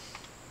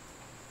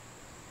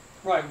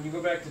 Right, when you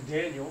go back to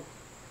Daniel,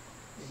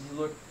 and you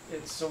look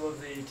at some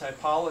of the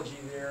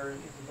typology there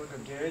in the book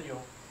of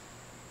Daniel,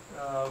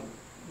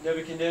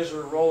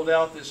 Nebuchadnezzar rolled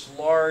out this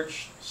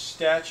large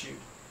statue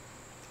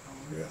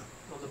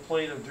on the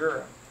plain of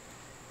Dura.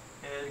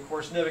 And of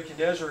course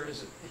Nebuchadnezzar,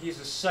 he's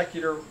a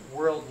secular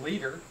world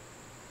leader.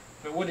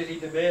 But what did he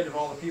demand of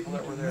all the people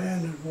that were there? He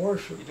demanded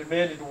worship. He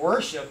demanded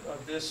worship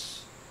of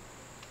this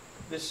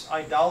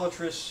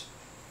idolatrous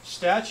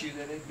statue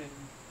that had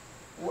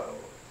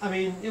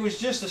been, it was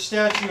just a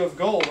statue of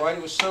gold, right?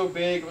 It was so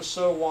big, it was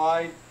so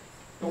wide.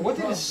 But what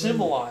did it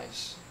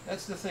symbolize?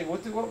 That's the thing.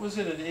 What was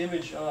it an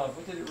image of?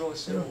 What did it really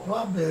symbolize? It was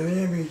probably an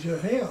image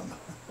of him.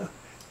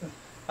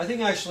 I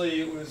think actually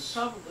it was...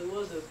 Probably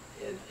was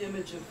an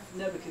image of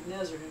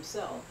Nebuchadnezzar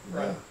himself.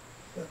 Right. Yeah.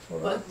 That's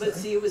what But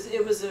see, it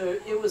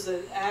was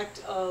an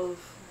act of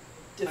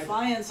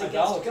defiance against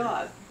Idolatry.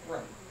 God,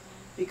 Right.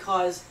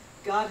 because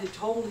God had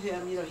told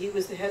him, he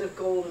was the head of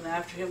gold, and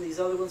after him these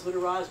other ones would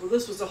arise. Well,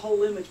 this was a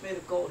whole image made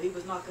of gold. He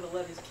was not going to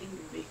let his kingdom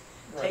be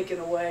taken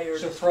away or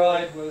so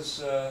destroyed.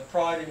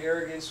 pride and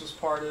arrogance was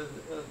part of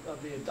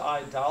the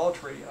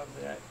idolatry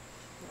of that.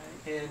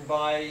 Right. And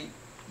by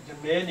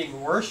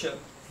demanding worship,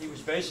 he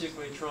was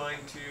basically trying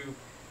to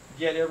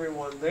get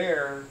everyone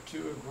there to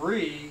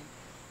agree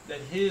that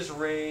his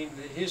reign,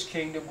 that his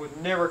kingdom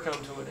would never come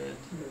to an end.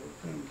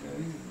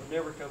 Would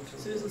never come to an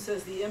end. Susan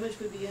says the image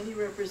would be any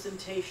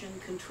representation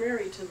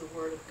contrary to the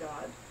word of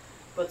God,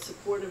 but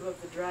supportive of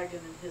the dragon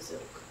and his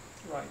ilk.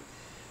 Right.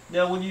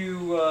 Now, when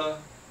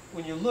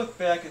you look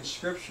back in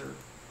Scripture,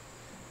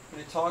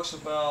 and it talks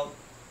about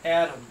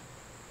Adam,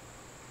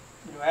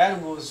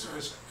 Adam was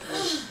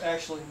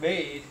actually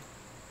made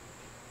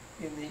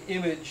in the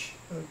image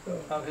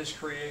of his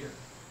Creator,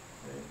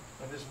 okay,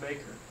 of his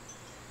Maker,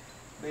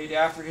 made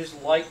after his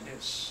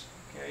likeness.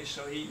 Okay,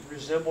 so he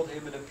resembled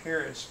him in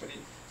appearance,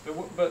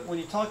 but when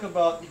you talk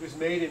about he was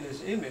made in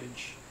his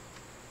image,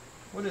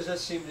 what does that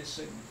seem to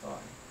signify?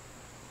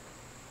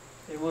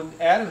 And when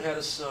Adam had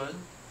a son,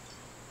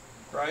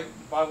 right?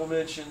 The Bible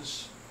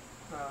mentions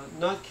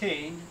not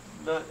Cain,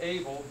 not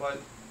Abel,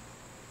 but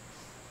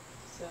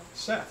So,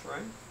 Seth,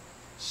 right?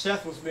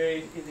 Seth was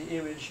made in the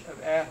image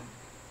of Adam,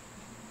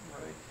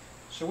 right?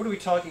 So what are we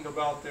talking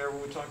about there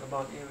when we talk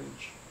about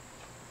image?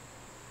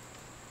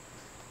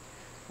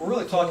 We're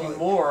really talking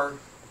more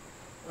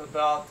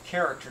about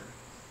character,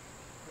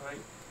 right?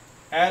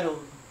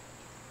 Adam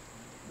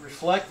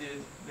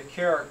reflected the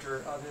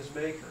character of his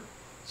maker.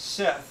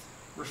 Seth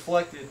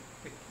reflected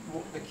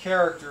the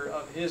character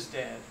of his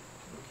dad,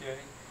 okay?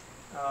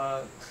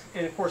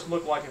 And of course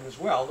looked like him as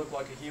well, looked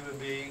like a human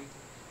being,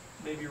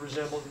 maybe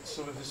resembled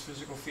some of his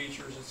physical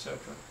features, etc.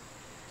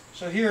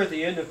 So here at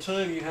the end of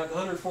time you have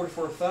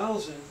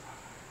 144,000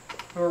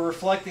 who are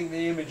reflecting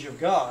the image of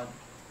God,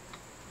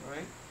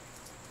 right?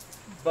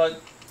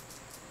 But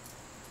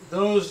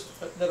those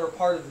that are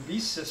part of the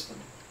beast system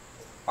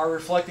are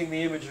reflecting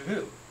the image of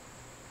who?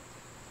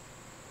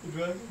 The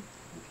dragon?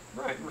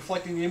 Right,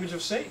 reflecting the image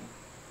of Satan.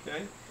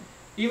 Okay?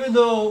 Even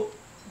though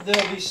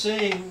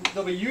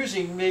they'll be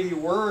using maybe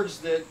words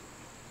that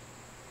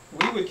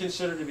we would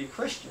consider to be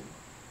Christian.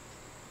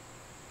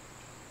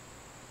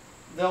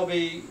 They'll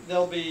be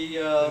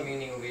The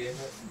meaning will be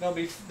different. they'll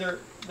be they're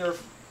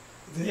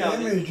The Yeah,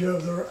 image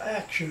of their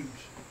actions.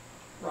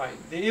 right.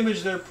 The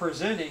image they're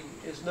presenting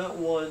is not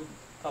one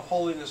of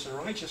holiness and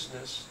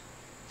righteousness,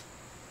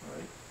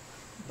 right?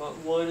 But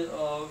one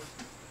of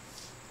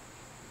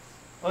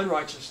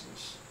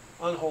unrighteousness,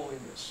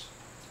 unholiness,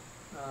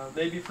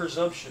 maybe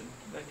presumption,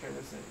 that kind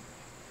of thing.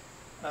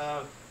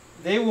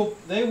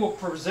 They will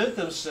present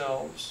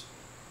themselves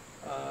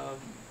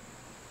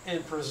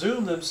and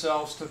presume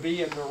themselves to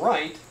be in the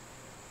right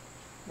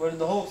when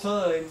the whole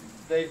time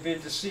they've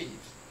been deceived.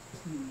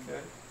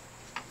 Okay?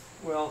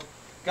 Well,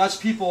 God's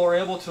people are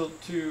able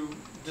to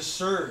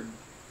discern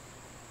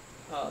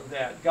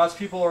that. God's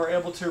people are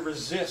able to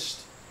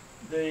resist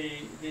the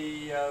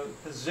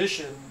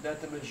position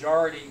that the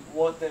majority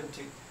want them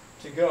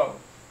to go.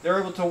 They're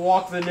able to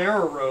walk the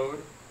narrow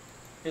road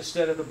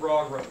instead of the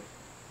broad road.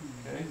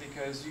 Okay?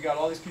 Because you got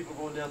all these people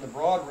going down the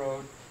broad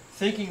road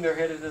thinking they're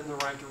headed in the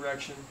right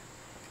direction.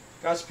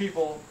 God's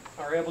people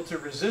are able to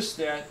resist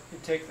that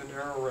and take the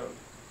narrow road,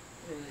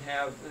 and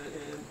have,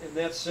 in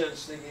that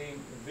sense, they gain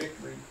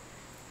victory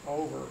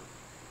over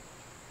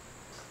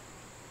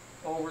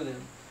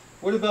them.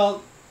 What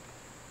about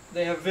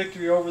they have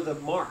victory over the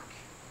mark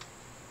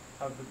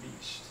of the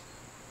beast?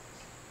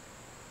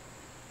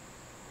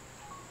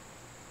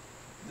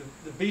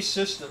 The beast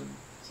system.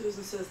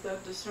 Susan says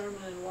that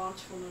discernment and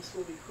watchfulness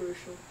will be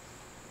crucial.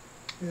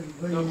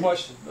 It'll be, No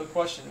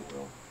question it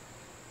will.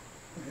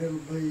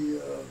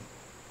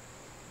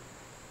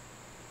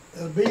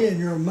 it'll be in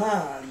your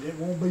mind. It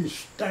won't be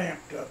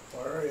stamped up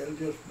there. It'll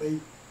just be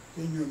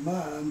in your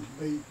mind.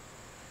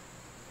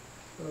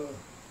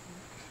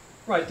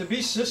 Right, the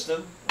beast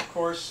system, of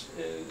course,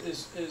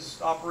 is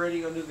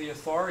operating under the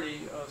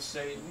authority of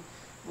Satan.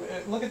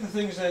 Look at the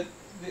things that,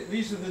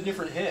 these are the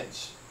different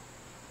heads.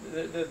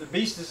 The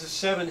beast is a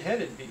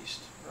seven-headed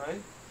beast,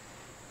 right?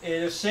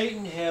 And if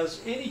Satan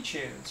has any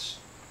chance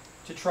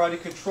to try to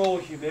control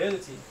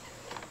humanity,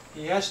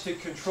 he has to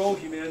control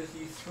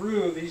humanity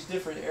through these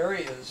different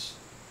areas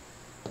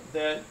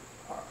that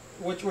are,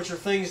 which are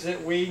things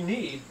that we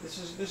need. This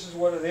is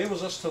what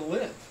enables us to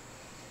live.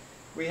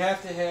 We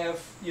have to have,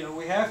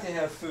 we have to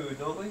have food,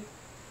 don't we?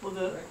 Well,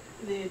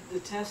 the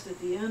test at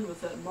the end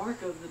with that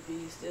mark of the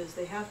beast is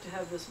they have to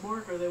have this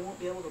mark or they won't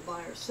be able to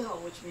buy or sell,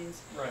 which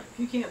means Right. if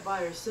you can't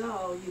buy or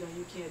sell,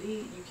 you can't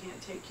eat, you can't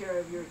take care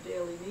of your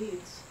daily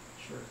needs.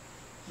 Sure.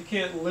 You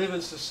can't live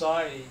in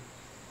society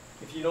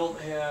if you don't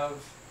have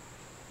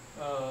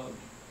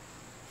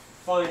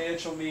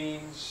financial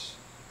means,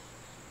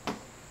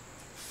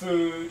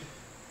 food,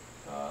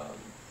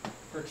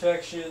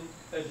 protection,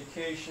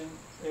 education,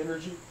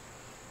 energy.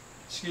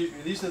 Excuse me.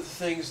 These are the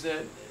things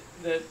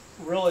that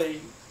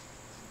really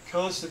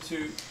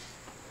constitute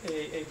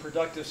a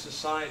productive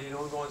society, an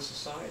ongoing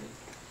society.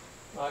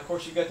 Of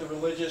course, you've got the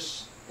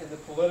religious and the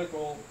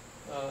political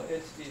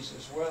entities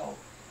as well.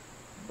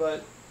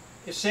 But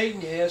if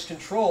Satan has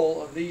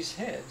control of these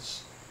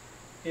heads,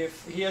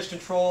 if he has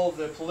control of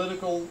the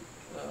political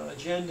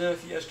agenda,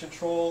 if he has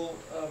control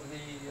of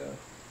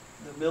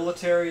the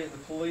military and the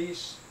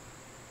police,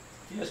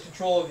 if he has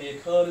control of the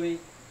economy,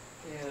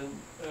 and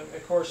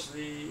of course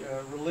the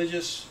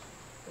religious,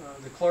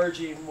 the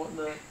clergy and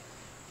whatnot, if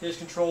he has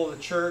control of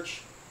the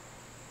church,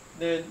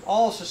 then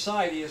all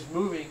society is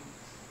moving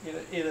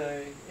in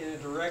a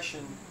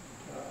direction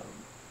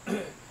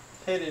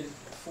headed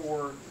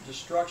for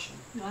destruction.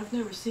 Now, I've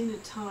never seen a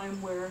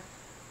time where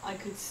I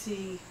could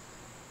see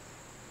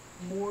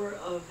more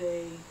of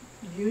a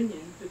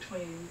union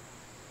between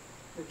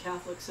the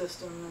Catholic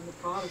system and the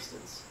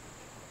Protestants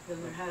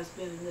than there has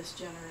been in this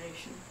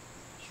generation.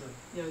 Sure.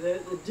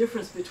 The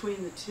difference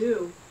between the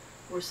two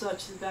were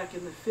such that back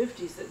in the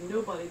 50s that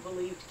nobody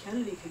believed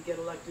Kennedy could get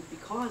elected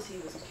because he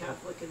was a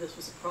Catholic and this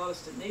was a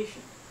Protestant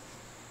nation.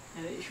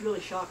 And it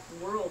really shocked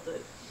the world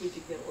that he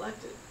could get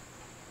elected.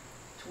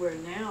 To where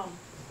now,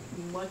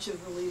 much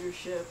of the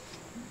leadership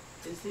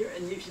Is there?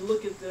 And if you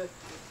look at the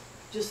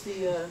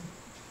Jesuit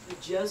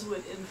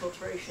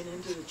infiltration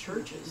into the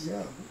churches,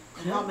 Yeah.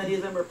 and how many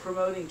of them are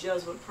promoting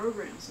Jesuit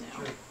programs now,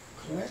 Sure.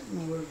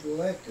 Clinton was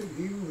elected,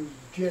 he was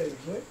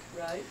Jesuit.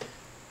 right?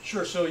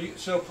 Sure.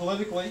 So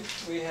politically,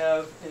 we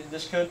have in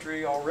this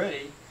country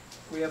already,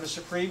 we have a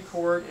Supreme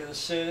Court and a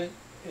Senate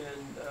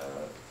and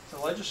the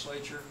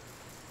legislature,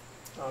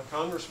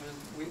 congressmen.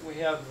 We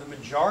have the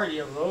majority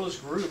of those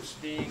groups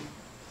being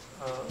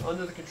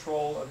under the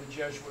control of the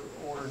Jesuit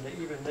order,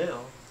 even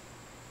now,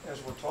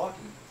 as we're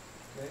talking.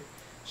 Okay.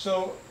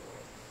 So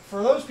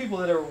for those people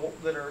that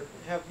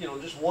have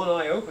just one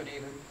eye open,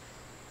 even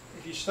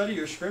if you study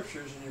your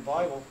scriptures in your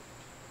Bible,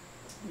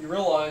 you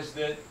realize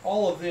that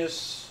all of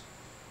this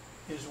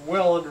is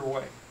well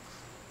underway.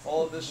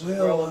 All of this is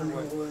well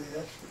underway.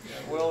 Yeah,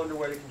 well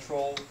underway to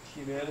control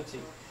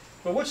humanity.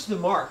 But what's the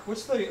mark?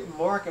 What's the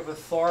mark of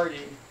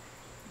authority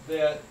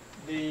that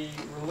the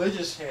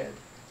religious head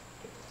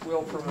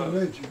will promote?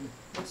 Religion.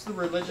 What's the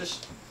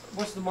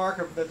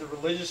mark that the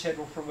religious head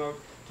will promote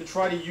to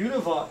try to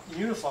unify?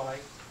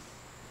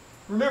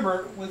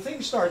 Remember, when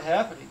things start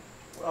happening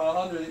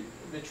under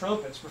the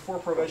trumpets before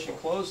probation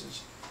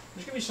closes,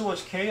 there's going to be so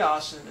much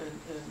chaos and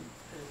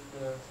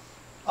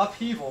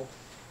upheaval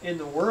in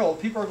the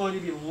world. People are going to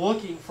be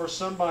looking for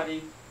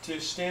somebody to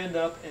stand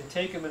up and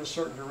take them in a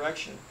certain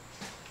direction.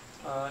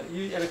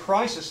 In a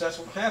crisis, that's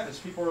what happens.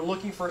 People are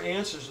looking for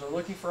answers. They're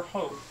looking for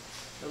hope.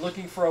 They're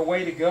looking for a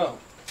way to go.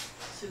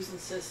 Susan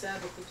says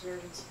Sabbath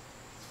observance.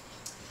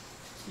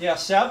 Yeah,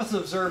 Sabbath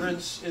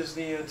observance is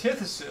the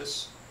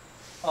antithesis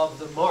of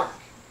the mark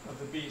of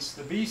the beast.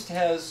 The beast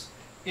has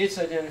its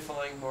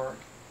identifying mark.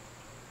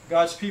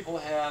 God's people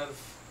have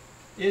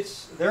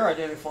their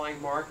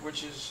identifying mark,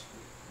 which is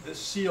the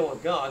seal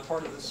of God,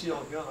 part of the seal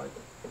of God.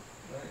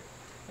 Right?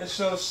 And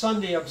so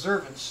Sunday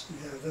observance.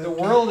 Yeah, The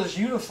world is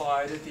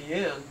unified at the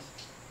end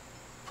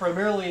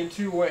primarily in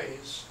two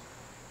ways.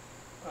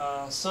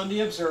 Sunday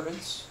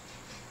observance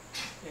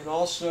and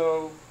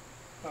also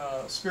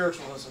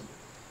spiritualism.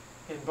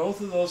 And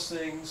both of those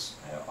things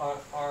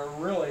are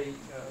really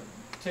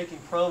taking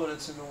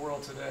prominence in the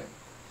world today.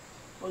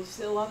 Well, you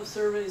see, a lot of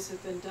surveys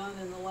have been done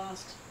in the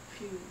last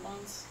few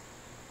months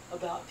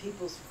about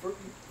people's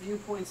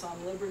viewpoints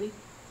on liberty.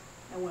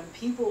 And when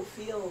people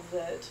feel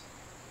that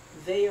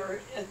they are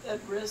at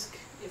risk,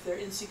 if they're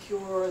insecure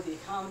or the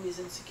economy is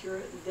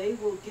insecure, they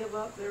will give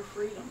up their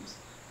freedoms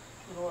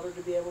in order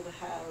to be able to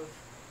have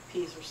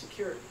peace or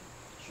security.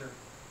 Sure.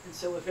 And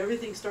so if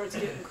everything starts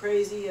getting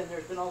crazy and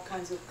there's been all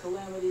kinds of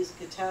calamities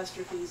and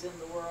catastrophes in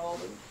the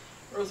world and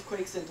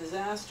earthquakes and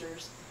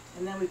disasters,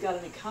 and then we've got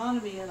an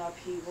economy in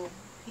upheaval,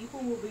 people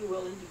will be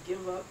willing to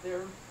give up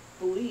their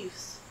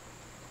beliefs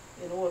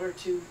in order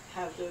to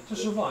have to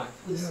survive.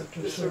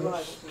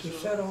 to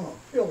set on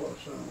a pillow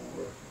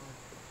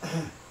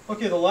somewhere.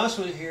 Okay, the last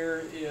one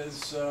here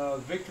is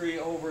victory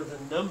over the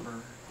number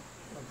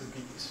of the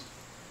beast.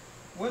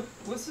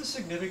 What's the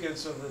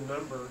significance of the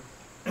number?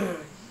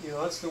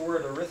 That's the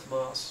word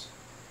arithmos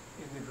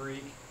in the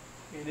Greek,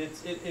 and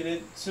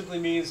it simply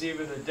means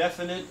even a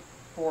definite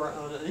or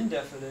an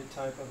indefinite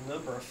type of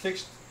number, a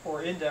fixed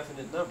or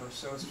indefinite number.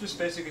 So it's just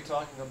basically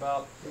talking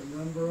about the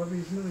number of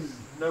his name.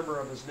 Number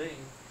of his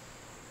name.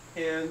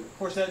 And of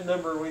course that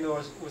number we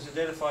know was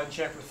identified in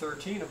chapter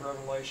 13 of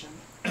Revelation,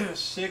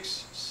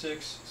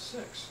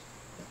 666.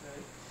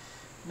 Okay?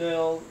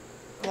 Now,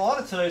 a lot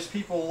of times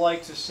people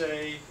like to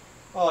say,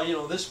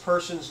 oh, this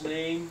person's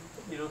name,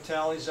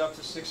 tallies up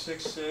to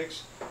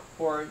 666,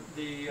 or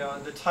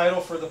the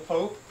title for the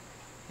Pope,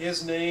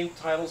 his name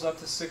titles up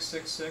to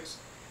 666.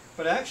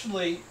 But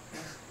actually,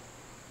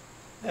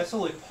 that's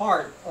only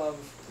part of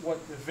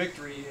what the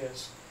victory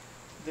is.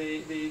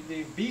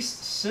 The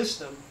beast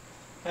system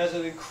has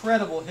an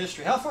incredible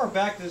history. How far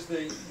back does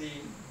the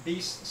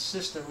beast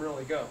system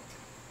really go?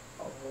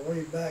 All the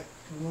way back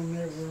to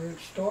whenever it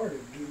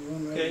started.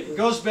 Okay, it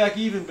goes back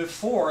even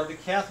before the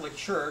Catholic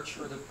Church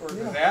or the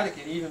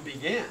Vatican even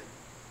began.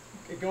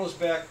 It goes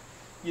back,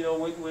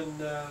 when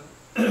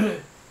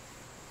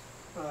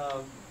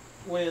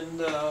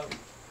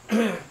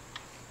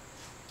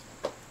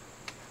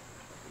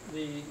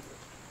the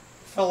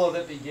fellow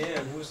that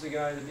began, who was the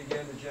guy that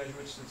began the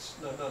Jesuits? It's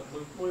not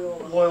Luke.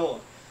 Loyola.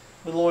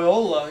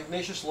 When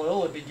Ignatius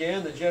Loyola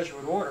began the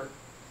Jesuit order,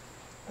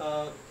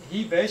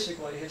 he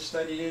basically had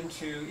studied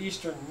into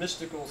Eastern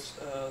mystical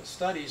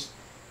studies.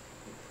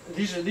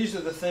 These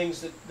are the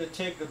things that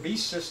take the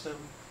beast system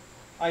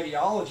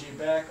ideology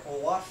back a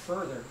lot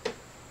further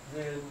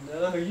than,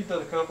 and I know you've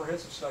done a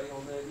comprehensive study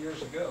on that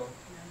years ago,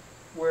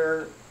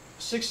 where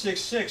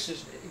 666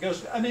 it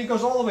goes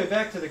all the way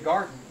back to the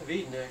Garden of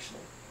Eden, actually.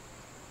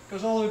 It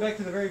goes all the way back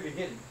to the very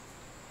beginning.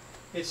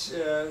 It's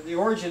the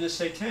origin is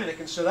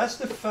satanic, and so that's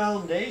the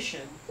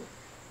foundation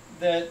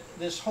that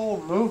this whole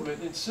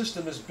movement and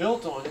system is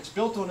built on. It's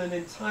built on an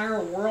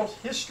entire world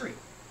history,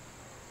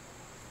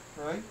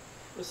 right?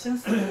 Well,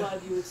 since the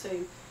flood, you would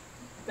say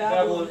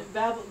Babylon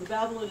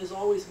is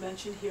always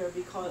mentioned here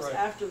because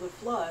after the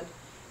flood,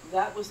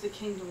 that was the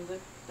kingdom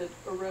that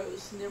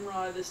arose.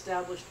 Nimrod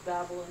established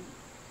Babylon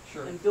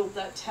and built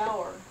that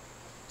tower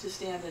to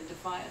stand in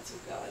defiance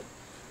of God.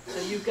 So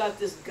you've got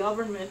this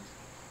government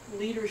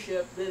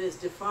leadership that is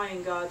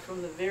defying God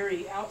from the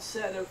very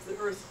outset of the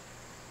earth,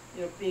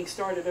 being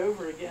started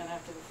over again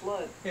after the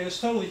flood. And it's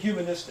totally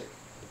humanistic.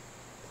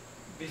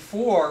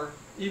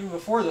 Even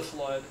before the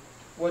flood,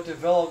 what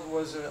developed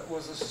was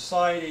a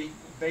society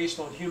based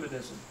on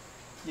humanism.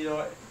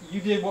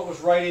 You did what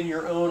was right in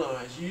your own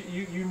eyes.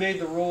 You made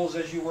the rules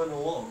as you went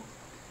along,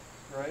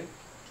 right?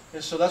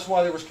 And so that's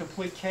why there was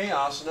complete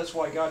chaos, and that's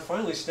why God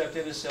finally stepped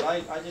in and said,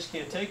 I just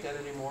can't take that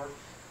anymore.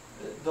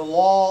 The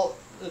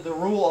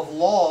rule of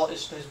law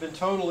has been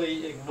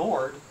totally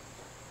ignored,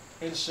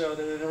 and so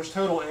there was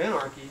total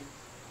anarchy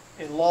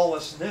and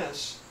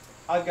lawlessness.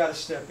 I've got to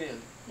step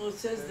in. Well, it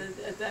says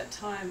that at that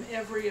time,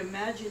 every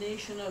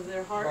imagination of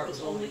their heart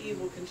was only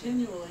evil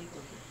continually.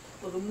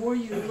 Well, the more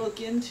you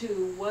look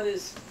into what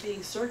is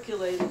being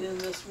circulated in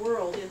this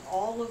world, in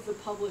all of the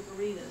public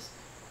arenas,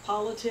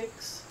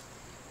 politics,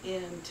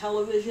 in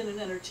television and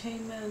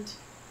entertainment,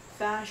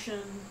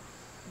 fashion,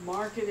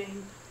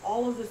 marketing,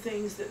 all of the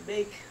things that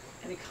make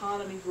an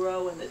economy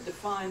grow and that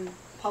define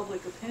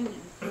public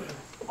opinion,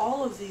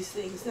 all of these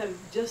things have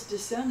just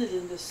descended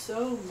into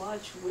so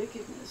much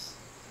wickedness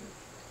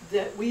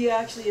that we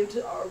actually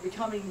are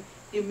becoming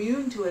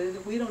immune to it, and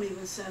that we don't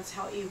even sense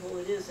how evil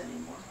it is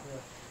anymore. Yeah.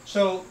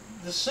 So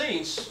the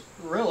saints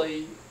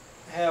really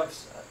have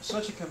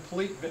such a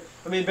complete.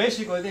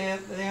 Basically, they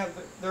have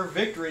their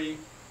victory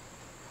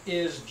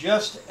is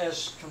just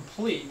as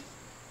complete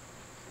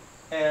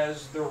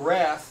as the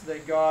wrath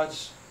that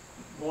God's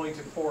going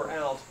to pour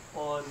out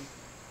on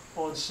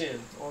sin,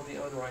 on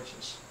the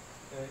unrighteous.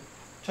 Okay?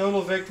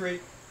 Total victory,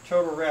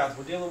 total wrath.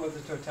 We're dealing with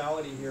the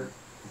totality here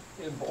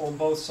on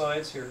both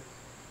sides here.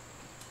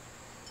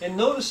 And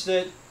notice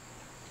that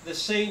the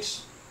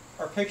saints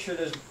are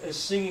pictured as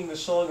singing the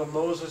song of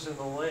Moses and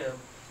the Lamb.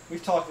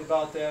 We've talked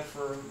about that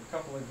for a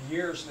couple of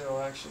years now,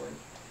 actually.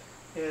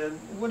 And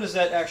what does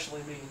that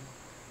actually mean?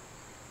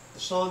 The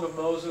song of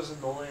Moses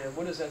and the Lamb,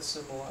 what does that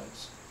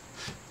symbolize?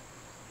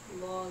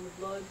 The law and the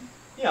blood.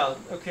 Yeah,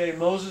 okay,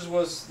 Moses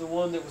was the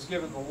one that was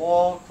given the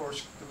law. Of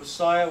course, the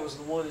Messiah was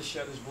the one that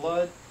shed his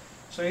blood.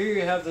 So here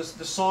you have the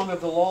song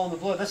of the law and the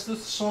blood. That's the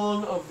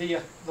song of the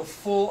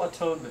full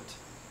atonement.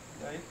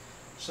 Okay?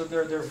 So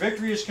their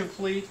victory is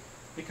complete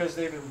because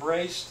they've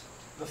embraced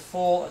the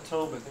full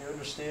atonement. They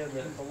understand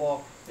that the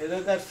law. And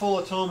that full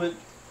atonement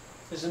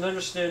is an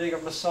understanding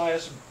of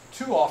Messiah's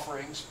two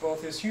offerings,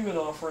 both his human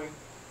offering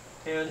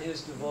and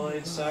his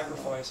divine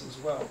sacrifice as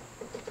well.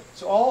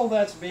 So all of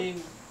that's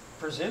being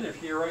presented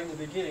here right in the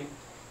beginning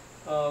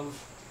of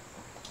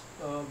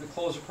the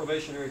close of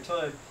probationary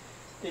time.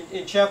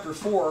 In chapter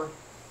 4,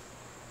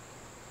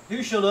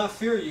 who shall not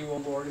fear you, O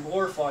Lord, and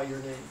glorify your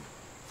name?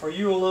 For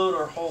you alone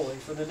are holy,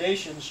 for the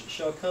nations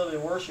shall come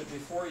and worship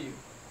before you,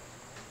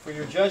 for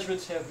your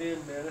judgments have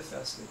been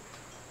manifested.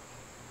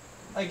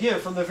 Again,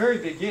 from the very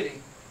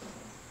beginning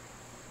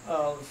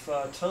of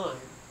time,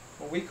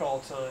 what we call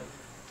time,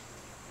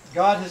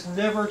 God has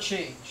never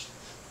changed.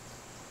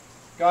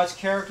 God's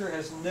character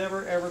has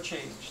never, ever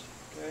changed.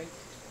 Okay?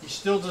 He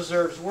still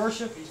deserves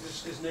worship.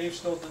 His name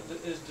still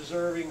is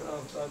deserving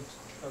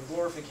of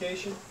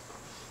glorification.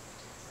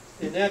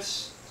 And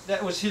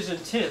that was his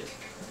intent.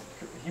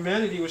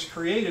 Humanity was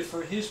created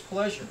for his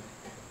pleasure.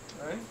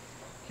 Right?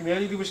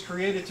 Humanity was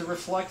created to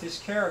reflect his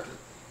character.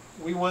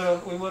 We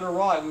went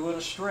awry, we went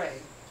astray.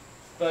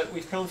 But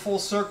we've come full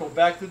circle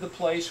back to the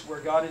place where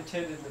God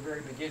intended in the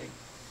very beginning.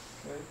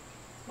 Okay?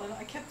 Well,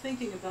 I kept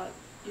thinking about,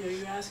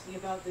 you're asking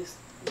about this,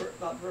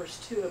 about verse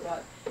 2,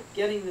 about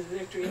getting the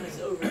victory, and it's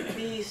over the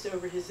beast,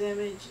 over his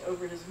image,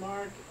 over his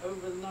mark,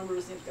 over the number of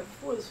his names.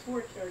 There's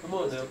four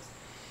characteristics.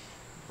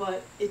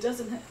 But it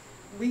doesn't,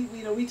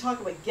 we talk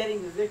about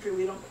getting the victory,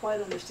 we don't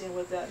quite understand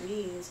what that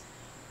means,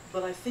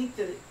 but I think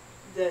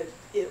that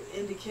it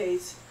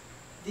indicates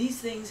these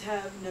things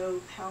have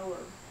no power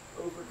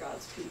over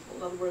God's people.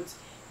 In other words,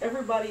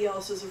 everybody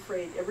else is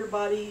afraid.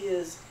 Everybody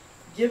is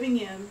giving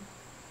in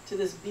to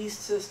this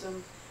beast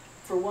system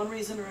for one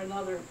reason or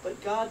another,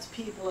 but God's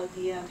people at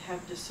the end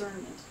have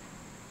discernment.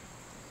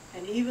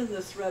 And even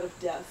the threat of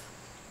death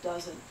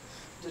doesn't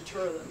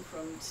deter them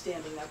from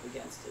standing up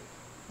against it.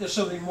 There's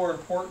something more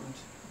important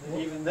than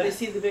even that. They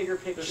see the bigger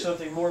picture. There's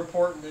something more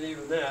important than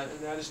even that, and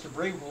that is to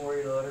bring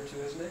glory and honor to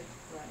his name.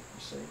 Right.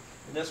 You see?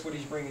 And that's what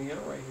he's bringing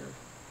out right here.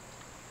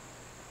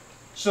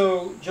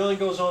 So John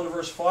goes on to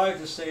verse 5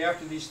 to say,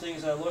 after these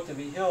things I looked and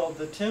beheld,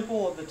 the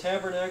temple of the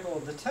tabernacle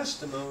of the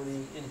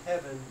testimony in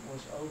heaven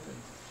was opened.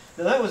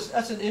 Now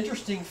that's an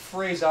interesting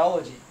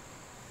phraseology,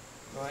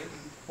 right?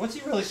 What's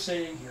he really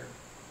saying here?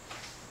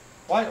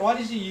 Why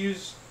does he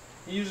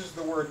uses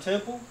the word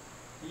temple,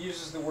 he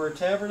uses the word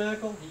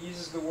tabernacle, he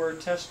uses the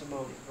word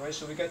testimony, right?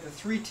 So we got the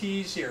three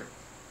T's here,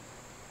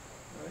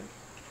 right?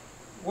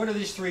 What are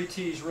these three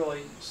T's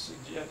really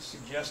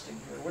suggesting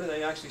here? What are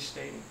they actually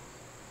stating?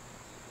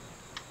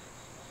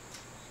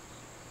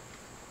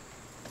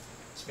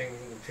 Speaking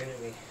of the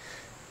Trinity.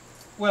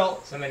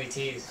 Well, so many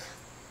T's.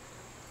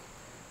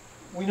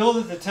 We know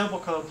that the temple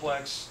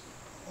complex.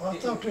 Well, I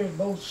thought they were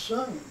both the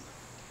same.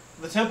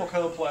 The temple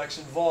complex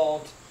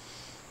involved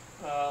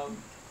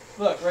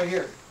Look, right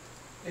here.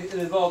 It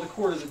involved the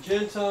court of the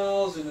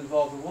Gentiles, it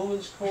involved the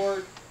woman's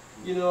court.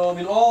 You know, I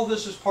mean, all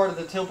this is part of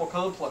the temple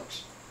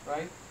complex,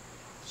 right?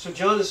 So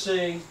John is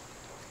saying,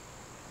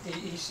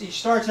 he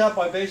starts out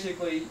by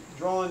basically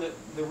drawing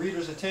the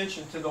reader's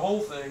attention to the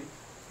whole thing.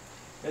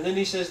 And then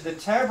he says the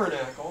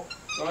tabernacle,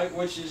 right,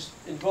 which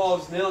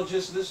involves now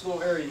just this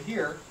little area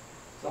here,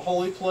 the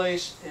holy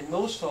place and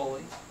most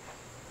holy.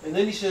 And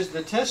then he says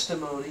the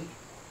testimony.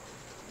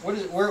 What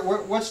is it?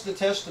 What's the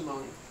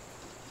testimony?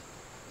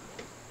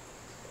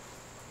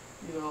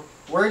 You know,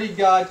 where did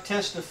God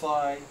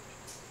testify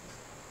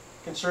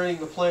concerning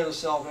the plan of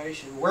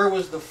salvation? Where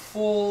was the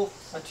full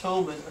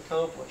atonement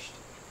accomplished?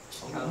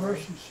 The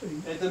mercy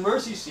seat. At the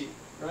mercy seat,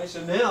 right?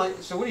 So now,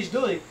 so what he's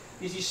doing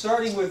is he's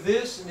starting with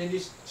this, and then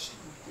he's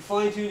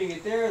fine-tuning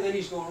it there, and then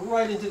he's going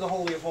right into the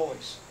Holy of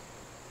Holies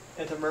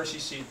at the mercy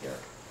seat there.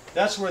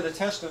 That's where the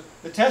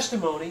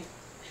testimony,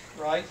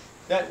 right?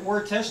 That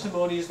word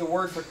testimony is the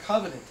word for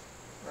covenant,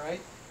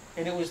 right?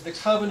 And it was the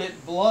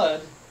covenant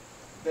blood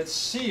that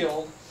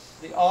sealed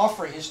the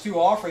offering, his two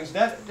offerings.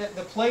 That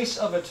the place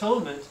of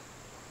atonement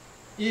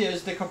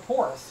is the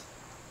Kaporth.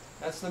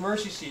 That's the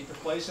mercy seat, the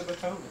place of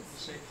atonement. You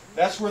see,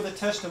 that's where the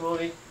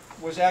testimony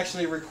was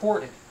actually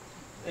recorded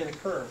and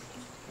occurred.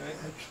 Okay?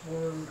 That's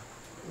where,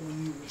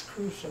 when he was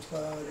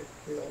crucified, it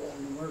fell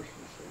on the mercy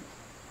seat.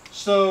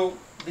 So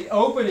the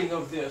opening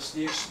of this,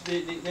 the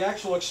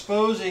actual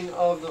exposing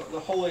of the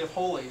Holy of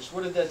Holies,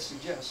 what did that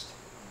suggest?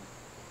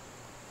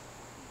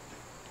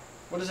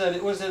 What is that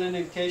an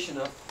indication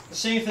of? The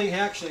same thing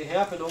actually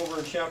happened over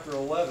in chapter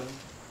 11.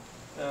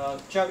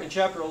 In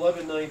chapter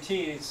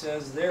 11:19, it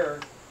says there,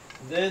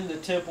 then the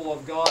temple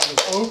of God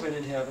was open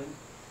in heaven.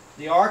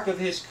 The ark of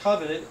his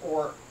covenant,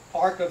 or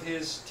ark of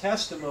his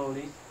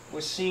testimony,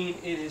 was seen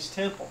in his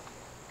temple.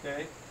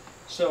 Okay?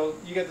 So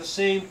you got the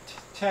same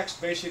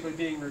text basically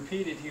being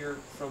repeated here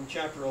from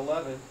chapter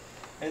 11.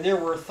 And there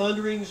were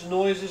thunderings,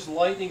 noises,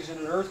 lightnings, and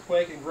an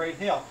earthquake and great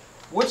hail.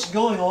 What's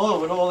going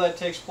on when all that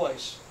takes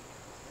place?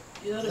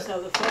 You notice how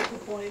the focal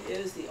point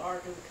is the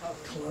Ark of the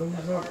Covenant.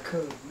 Close of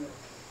covenant.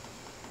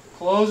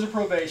 Close of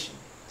probation.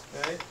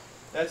 Okay?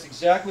 That's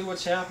exactly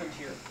what's happened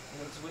here.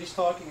 That's what he's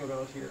talking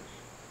about here.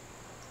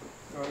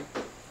 All right?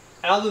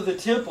 Out of the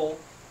temple,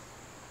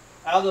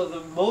 out of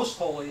the most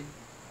holy,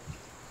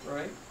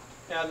 right?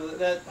 Out of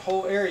that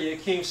whole area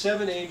came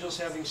 7 angels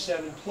having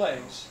 7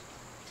 plagues,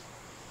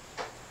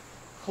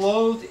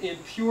 clothed in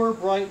pure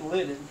bright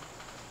linen,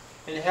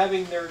 and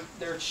having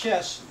their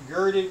chests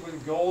girded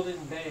with golden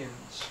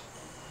bands.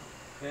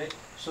 Okay,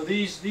 so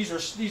these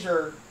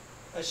are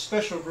a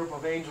special group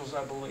of angels,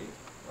 I believe,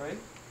 right?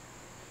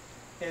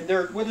 And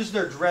what does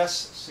their dress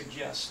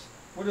suggest?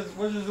 What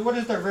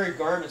does their very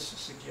garments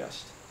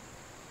suggest?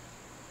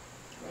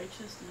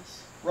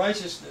 Righteousness.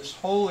 Righteousness,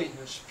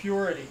 holiness,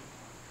 purity,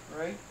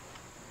 right?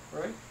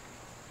 Right?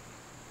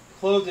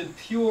 Clothed in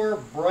pure,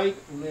 bright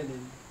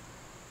linen,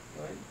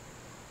 right?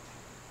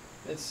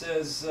 It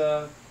says,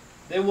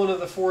 then one of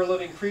the 4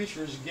 living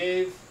creatures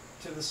gave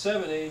to the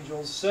 7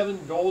 angels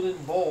 7 golden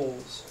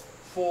bowls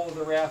full of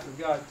the wrath of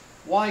God.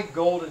 Why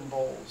golden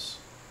bowls?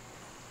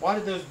 Why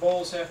did those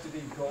bowls have to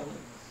be golden?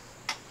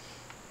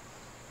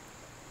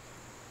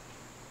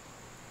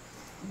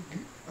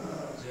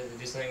 Is it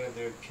just something with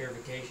their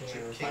purification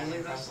and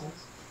refinement process?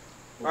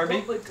 Pardon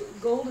me?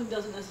 But golden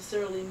doesn't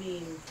necessarily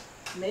mean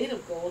made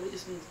of gold. It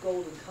just means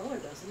golden color,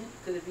 doesn't it?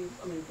 Could it be?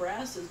 I mean,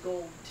 brass is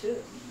gold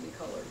too, in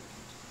color.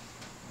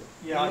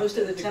 Yeah, Most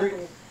of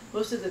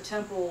the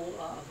temple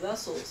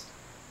vessels,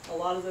 a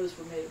lot of those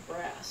were made of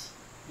brass.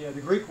 Yeah,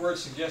 the Greek word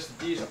suggests that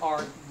these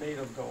aren't made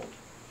of gold.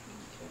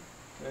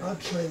 Okay.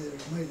 I'd say that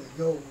it's made of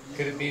gold.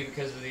 Could it be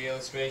because of the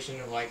illustration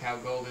of like how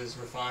gold is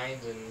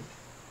refined and?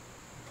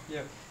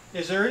 Yeah.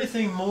 Is there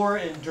anything more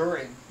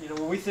enduring? You know,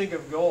 when we think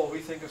of gold, we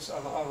think of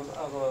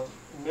a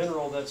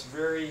mineral that's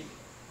very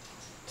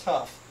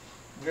tough,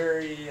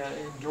 very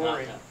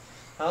enduring. Not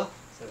tough. Huh?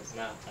 So it's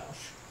not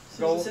tough.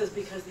 Susan says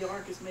because the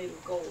ark is made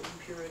of gold and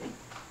purity.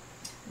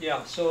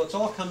 Yeah, so it's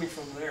all coming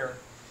from there.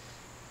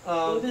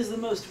 Well, it is the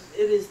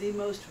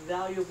most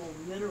valuable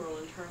mineral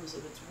in terms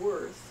of its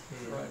worth.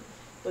 Right.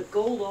 But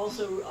gold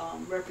also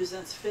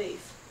represents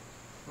faith.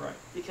 Right.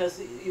 Because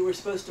you were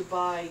supposed to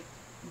buy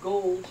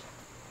gold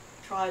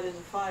tried in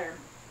the fire.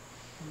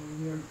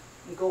 Yeah.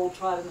 And gold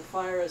tried in the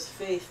fire is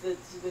faith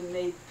that's been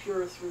made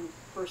pure through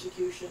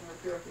persecution or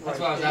purification. That's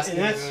what I was asking.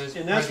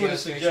 And that's what it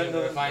suggests.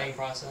 The refining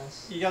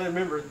process. You got to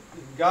remember,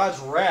 God's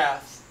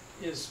wrath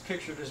is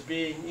pictured as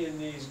being in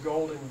these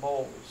golden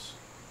bowls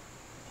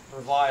or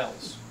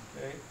vials.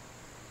 Okay.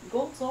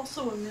 Gold's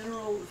also a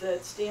mineral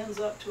that stands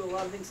up to a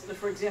lot of things.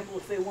 For example,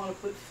 if they want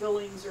to put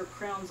fillings or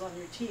crowns on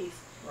your teeth,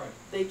 Right.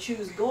 they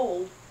choose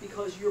gold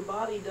because your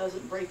body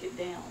doesn't break it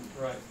down.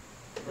 Right.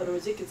 In other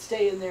words, it could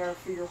stay in there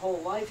for your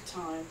whole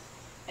lifetime,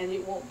 and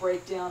it won't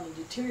break down and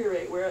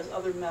deteriorate. Whereas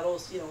other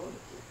metals, you know,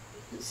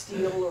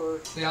 steel or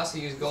They also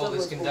use gold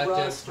as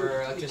conductive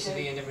for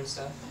electricity and different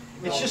stuff.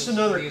 It's Gold just is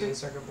another. used in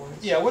circuit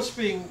boards. Yeah, what's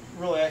being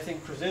really, I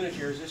think, presented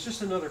here is it's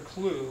just another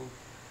clue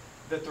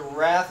that the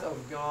wrath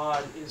of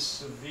God is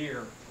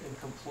severe and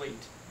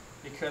complete,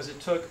 because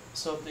it took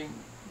something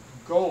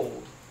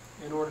gold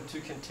in order to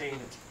contain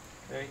it.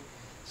 Okay,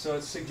 so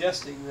it's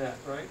suggesting that,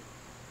 right?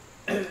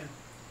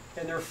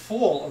 And they're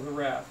full of the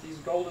wrath. These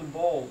golden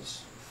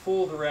bowls,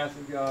 full of the wrath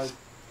of God,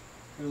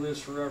 who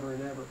lives forever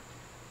and ever.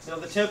 Now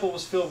the temple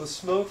was filled with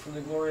smoke from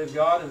the glory of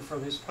God and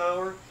from His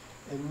power,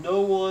 and no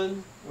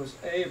one was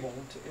able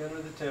to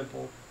enter the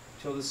temple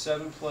till the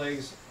 7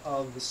 plagues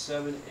of the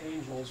 7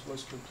 angels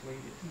was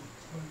completed.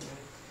 Okay.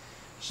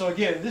 So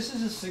again, this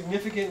is a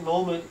significant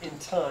moment in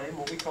time,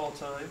 what we call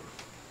time,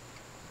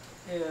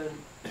 and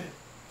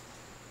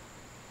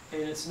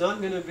it's not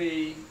going to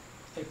be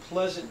a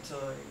pleasant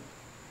time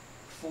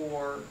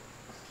for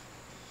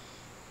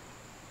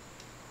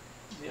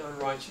the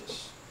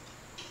unrighteous.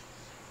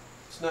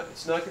 It's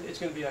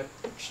going to be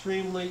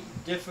extremely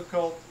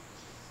difficult,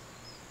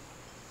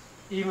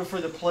 even for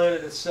the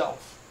planet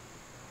itself.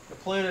 The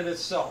planet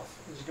itself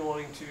is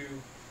going to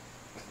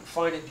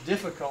find it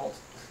difficult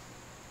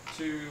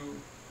to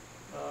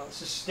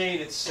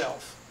sustain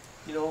itself.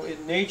 You know,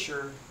 in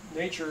nature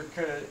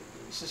kind of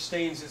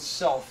sustains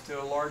itself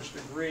to a large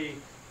degree.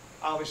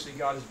 Obviously,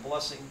 God is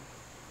blessing.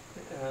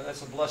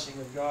 That's a blessing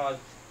of God,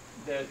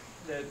 that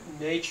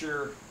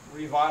nature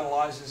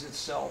revitalizes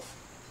itself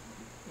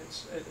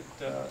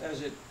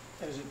as it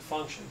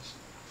functions.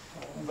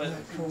 But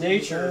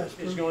nature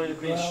is going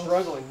to be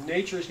struggling.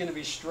 Nature is going to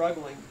be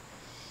struggling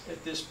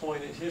at this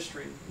point in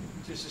history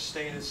to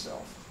sustain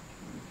itself.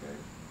 Okay.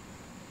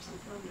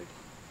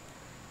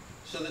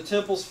 So the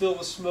temple's filled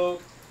with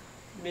smoke,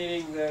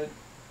 meaning that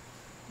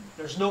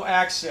there's no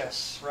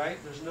access, right?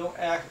 There's no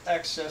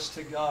access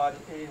to God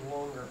any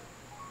longer.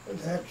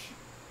 That's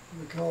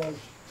because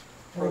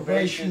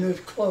probation is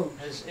closed.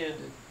 Has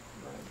ended.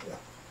 Right? Yeah.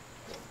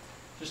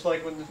 Just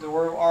like when the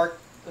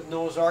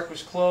Noah's Ark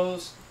was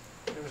closed,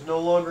 there was no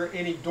longer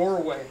any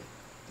doorway.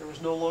 There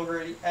was no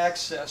longer any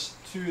access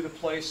to the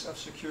place of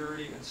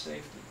security and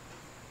safety.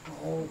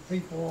 All the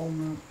people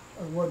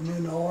wasn't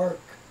in the ark.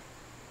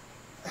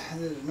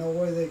 There's no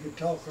way they could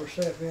talk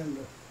themselves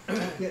into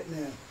getting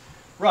in.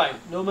 Right.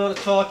 No amount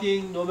of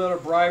talking, no amount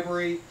of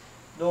bribery,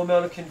 no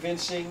amount of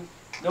convincing,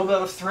 no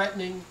amount of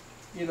threatening.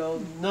 You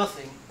know,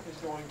 nothing is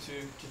going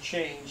to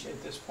change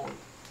at this point.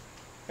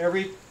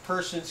 Every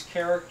person's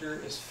character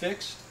is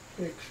fixed.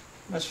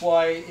 That's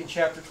why in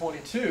chapter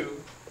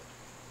 22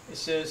 it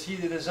says, "He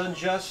that is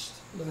unjust,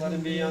 let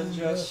him be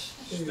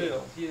unjust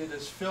still. He that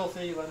is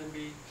filthy, let him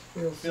be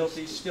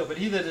filthy still. But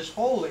he that is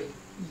holy,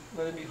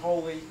 let him be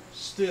holy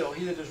still.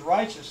 He that is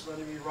righteous, let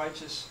him be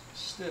righteous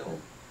still."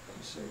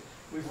 You see,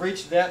 we've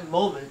reached that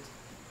moment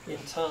in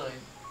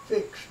time.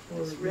 Fixed.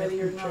 It's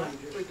ready or not,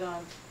 we're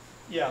done.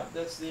 Yeah,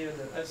 that's the end.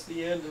 That's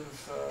the end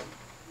of.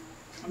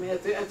 I mean,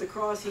 at the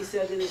cross, He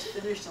said, "It is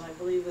finished," and I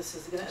believe this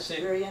is at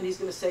the very end. He's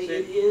going to say,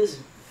 "It is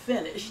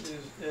finished." It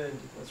is ended.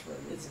 That's right.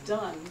 It's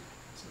done.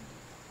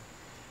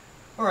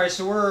 All right,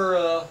 so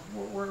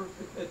we're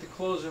at the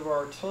close of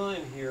our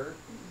time here,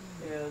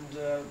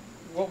 and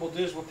what we'll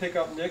do is we'll pick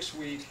up next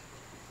week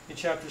in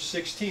chapter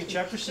 16.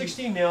 Chapter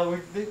 16 now,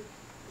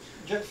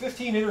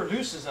 15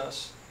 introduces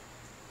us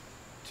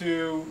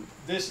to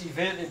this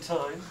event in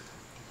time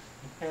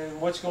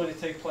and what's going to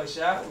take place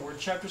afterward.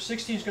 Chapter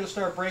 16 is going to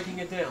start breaking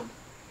it down,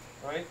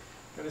 right?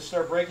 Going to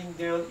start breaking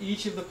down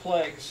each of the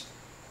plagues,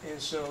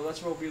 and so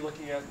that's what we'll be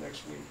looking at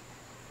next week.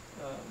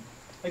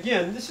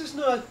 Again, this is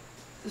not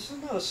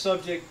a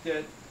subject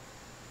that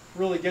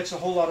really gets a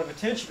whole lot of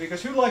attention,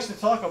 because who likes to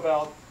talk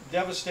about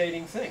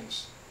devastating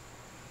things,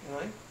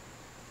 right?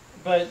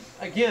 But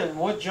again,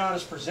 what John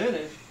has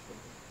presented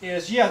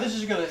is, yeah, this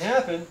is going to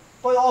happen,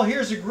 but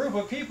here's a group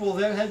of people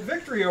that had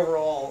victory over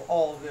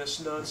all of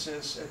this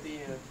nonsense at the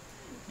end.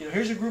 You know,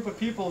 here's a group of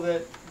people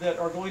that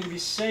are going to be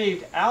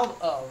saved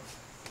out of.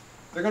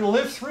 They're going to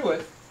live through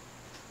it.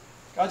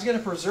 God's going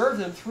to preserve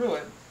them through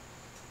it.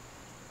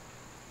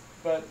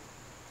 But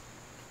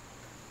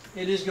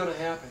it is going to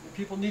happen. And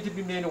people need to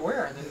be made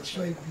aware that it's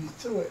going to happen.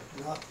 Save you through it,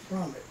 not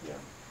from it. Yeah.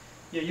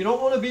 Yeah, you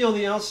don't want to be on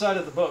the outside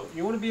of the boat.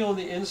 You want to be on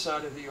the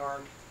inside of the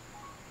ark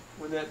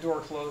when that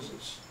door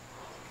closes.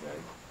 Okay?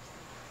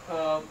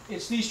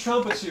 It's these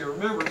trumpets here.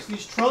 Remember, it's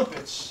these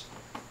trumpets.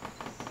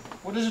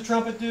 What does a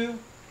trumpet do?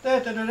 Da,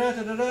 da, da, da,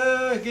 da, da,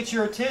 da. It gets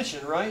your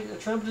attention, right? A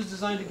trumpet is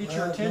designed to get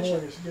your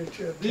attention.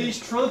 These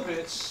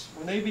trumpets,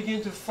 when they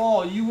begin to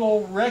fall, you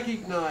will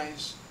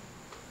recognize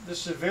the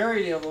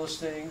severity of those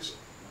things,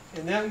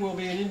 and that will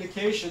be an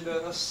indication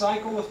that a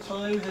cycle of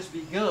time has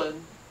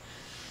begun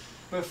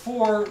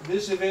before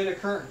this event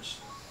occurs.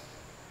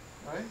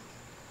 Right?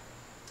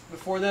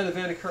 Before that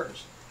event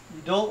occurs.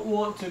 You don't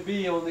want to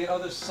be on the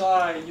other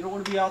side. You don't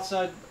want to be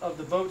outside of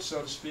the boat,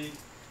 so to speak,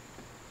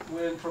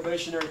 when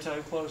probationary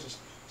time closes.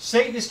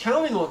 Satan is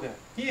counting on that.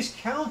 He is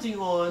counting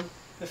on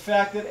the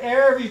fact that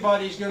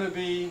everybody's going to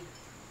be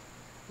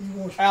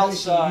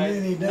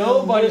outside.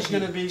 Nobody's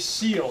going to be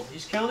sealed.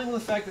 He's counting on the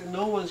fact that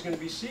no one's going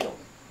to be sealed.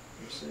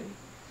 You see?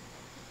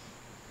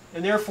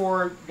 And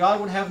therefore, God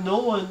would have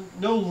no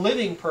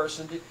living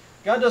person.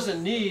 God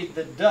doesn't need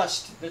the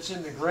dust that's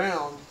in the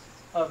ground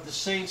of the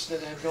saints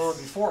that have gone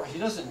before. He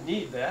doesn't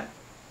need that,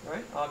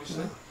 right?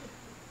 Obviously.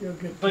 You'll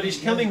get But he's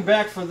coming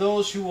back for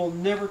those who will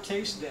never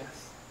taste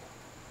death.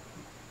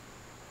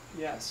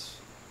 Yes.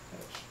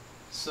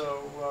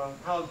 So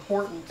how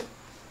important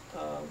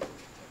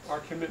our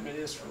commitment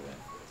is for that.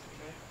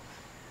 Okay?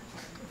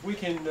 If we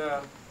can,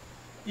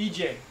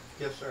 EJ.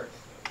 Yes, sir.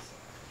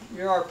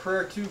 You're our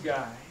prayer two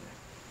guy.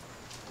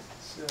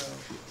 So,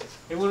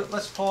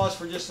 let's pause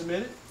for just a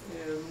minute,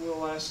 and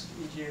we'll ask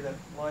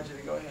Elijah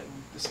to go ahead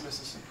and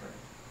dismiss us in prayer.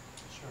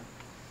 Sure.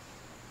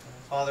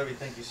 Father, we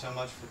thank you so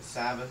much for the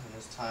Sabbath and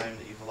this time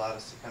that you've allowed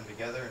us to come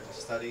together and to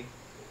study.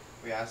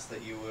 We ask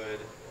that you would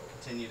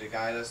continue to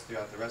guide us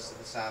throughout the rest of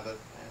the Sabbath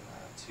and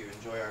to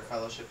enjoy our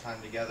fellowship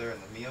time together and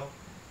the meal.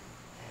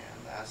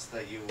 And ask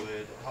that you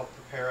would help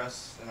prepare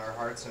us in our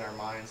hearts and our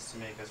minds to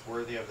make us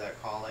worthy of that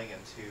calling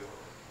and to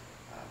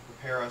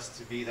prepare us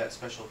to be that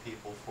special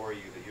people for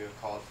you that you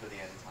have called for the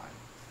end time.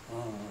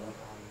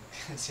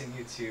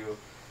 Continue to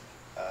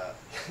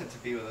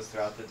be with us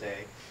throughout the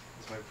day.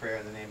 It's my prayer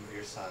in the name of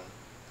your Son,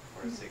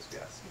 for his sake we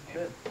ask.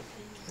 Amen.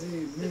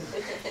 Amen.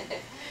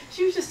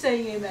 She was just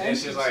saying amen. And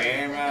she was like,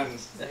 amen.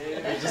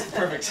 Just the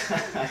perfect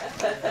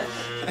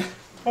time.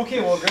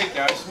 Okay, well, great,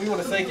 guys. We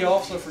want to thank you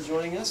also for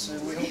joining us,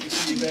 and we hope to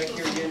see you back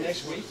here again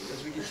next week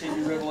as we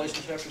continue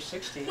Revelation chapter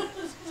 16.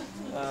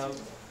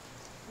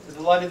 We're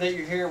delighted that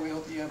you're here. We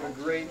hope you have a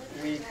great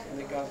week and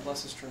that God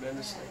bless us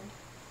tremendously.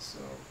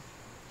 So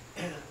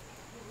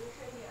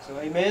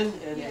amen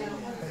and amen.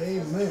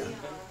 Amen.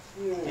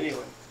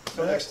 Anyway,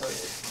 until next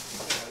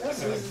time.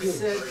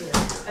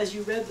 As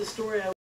you read the story,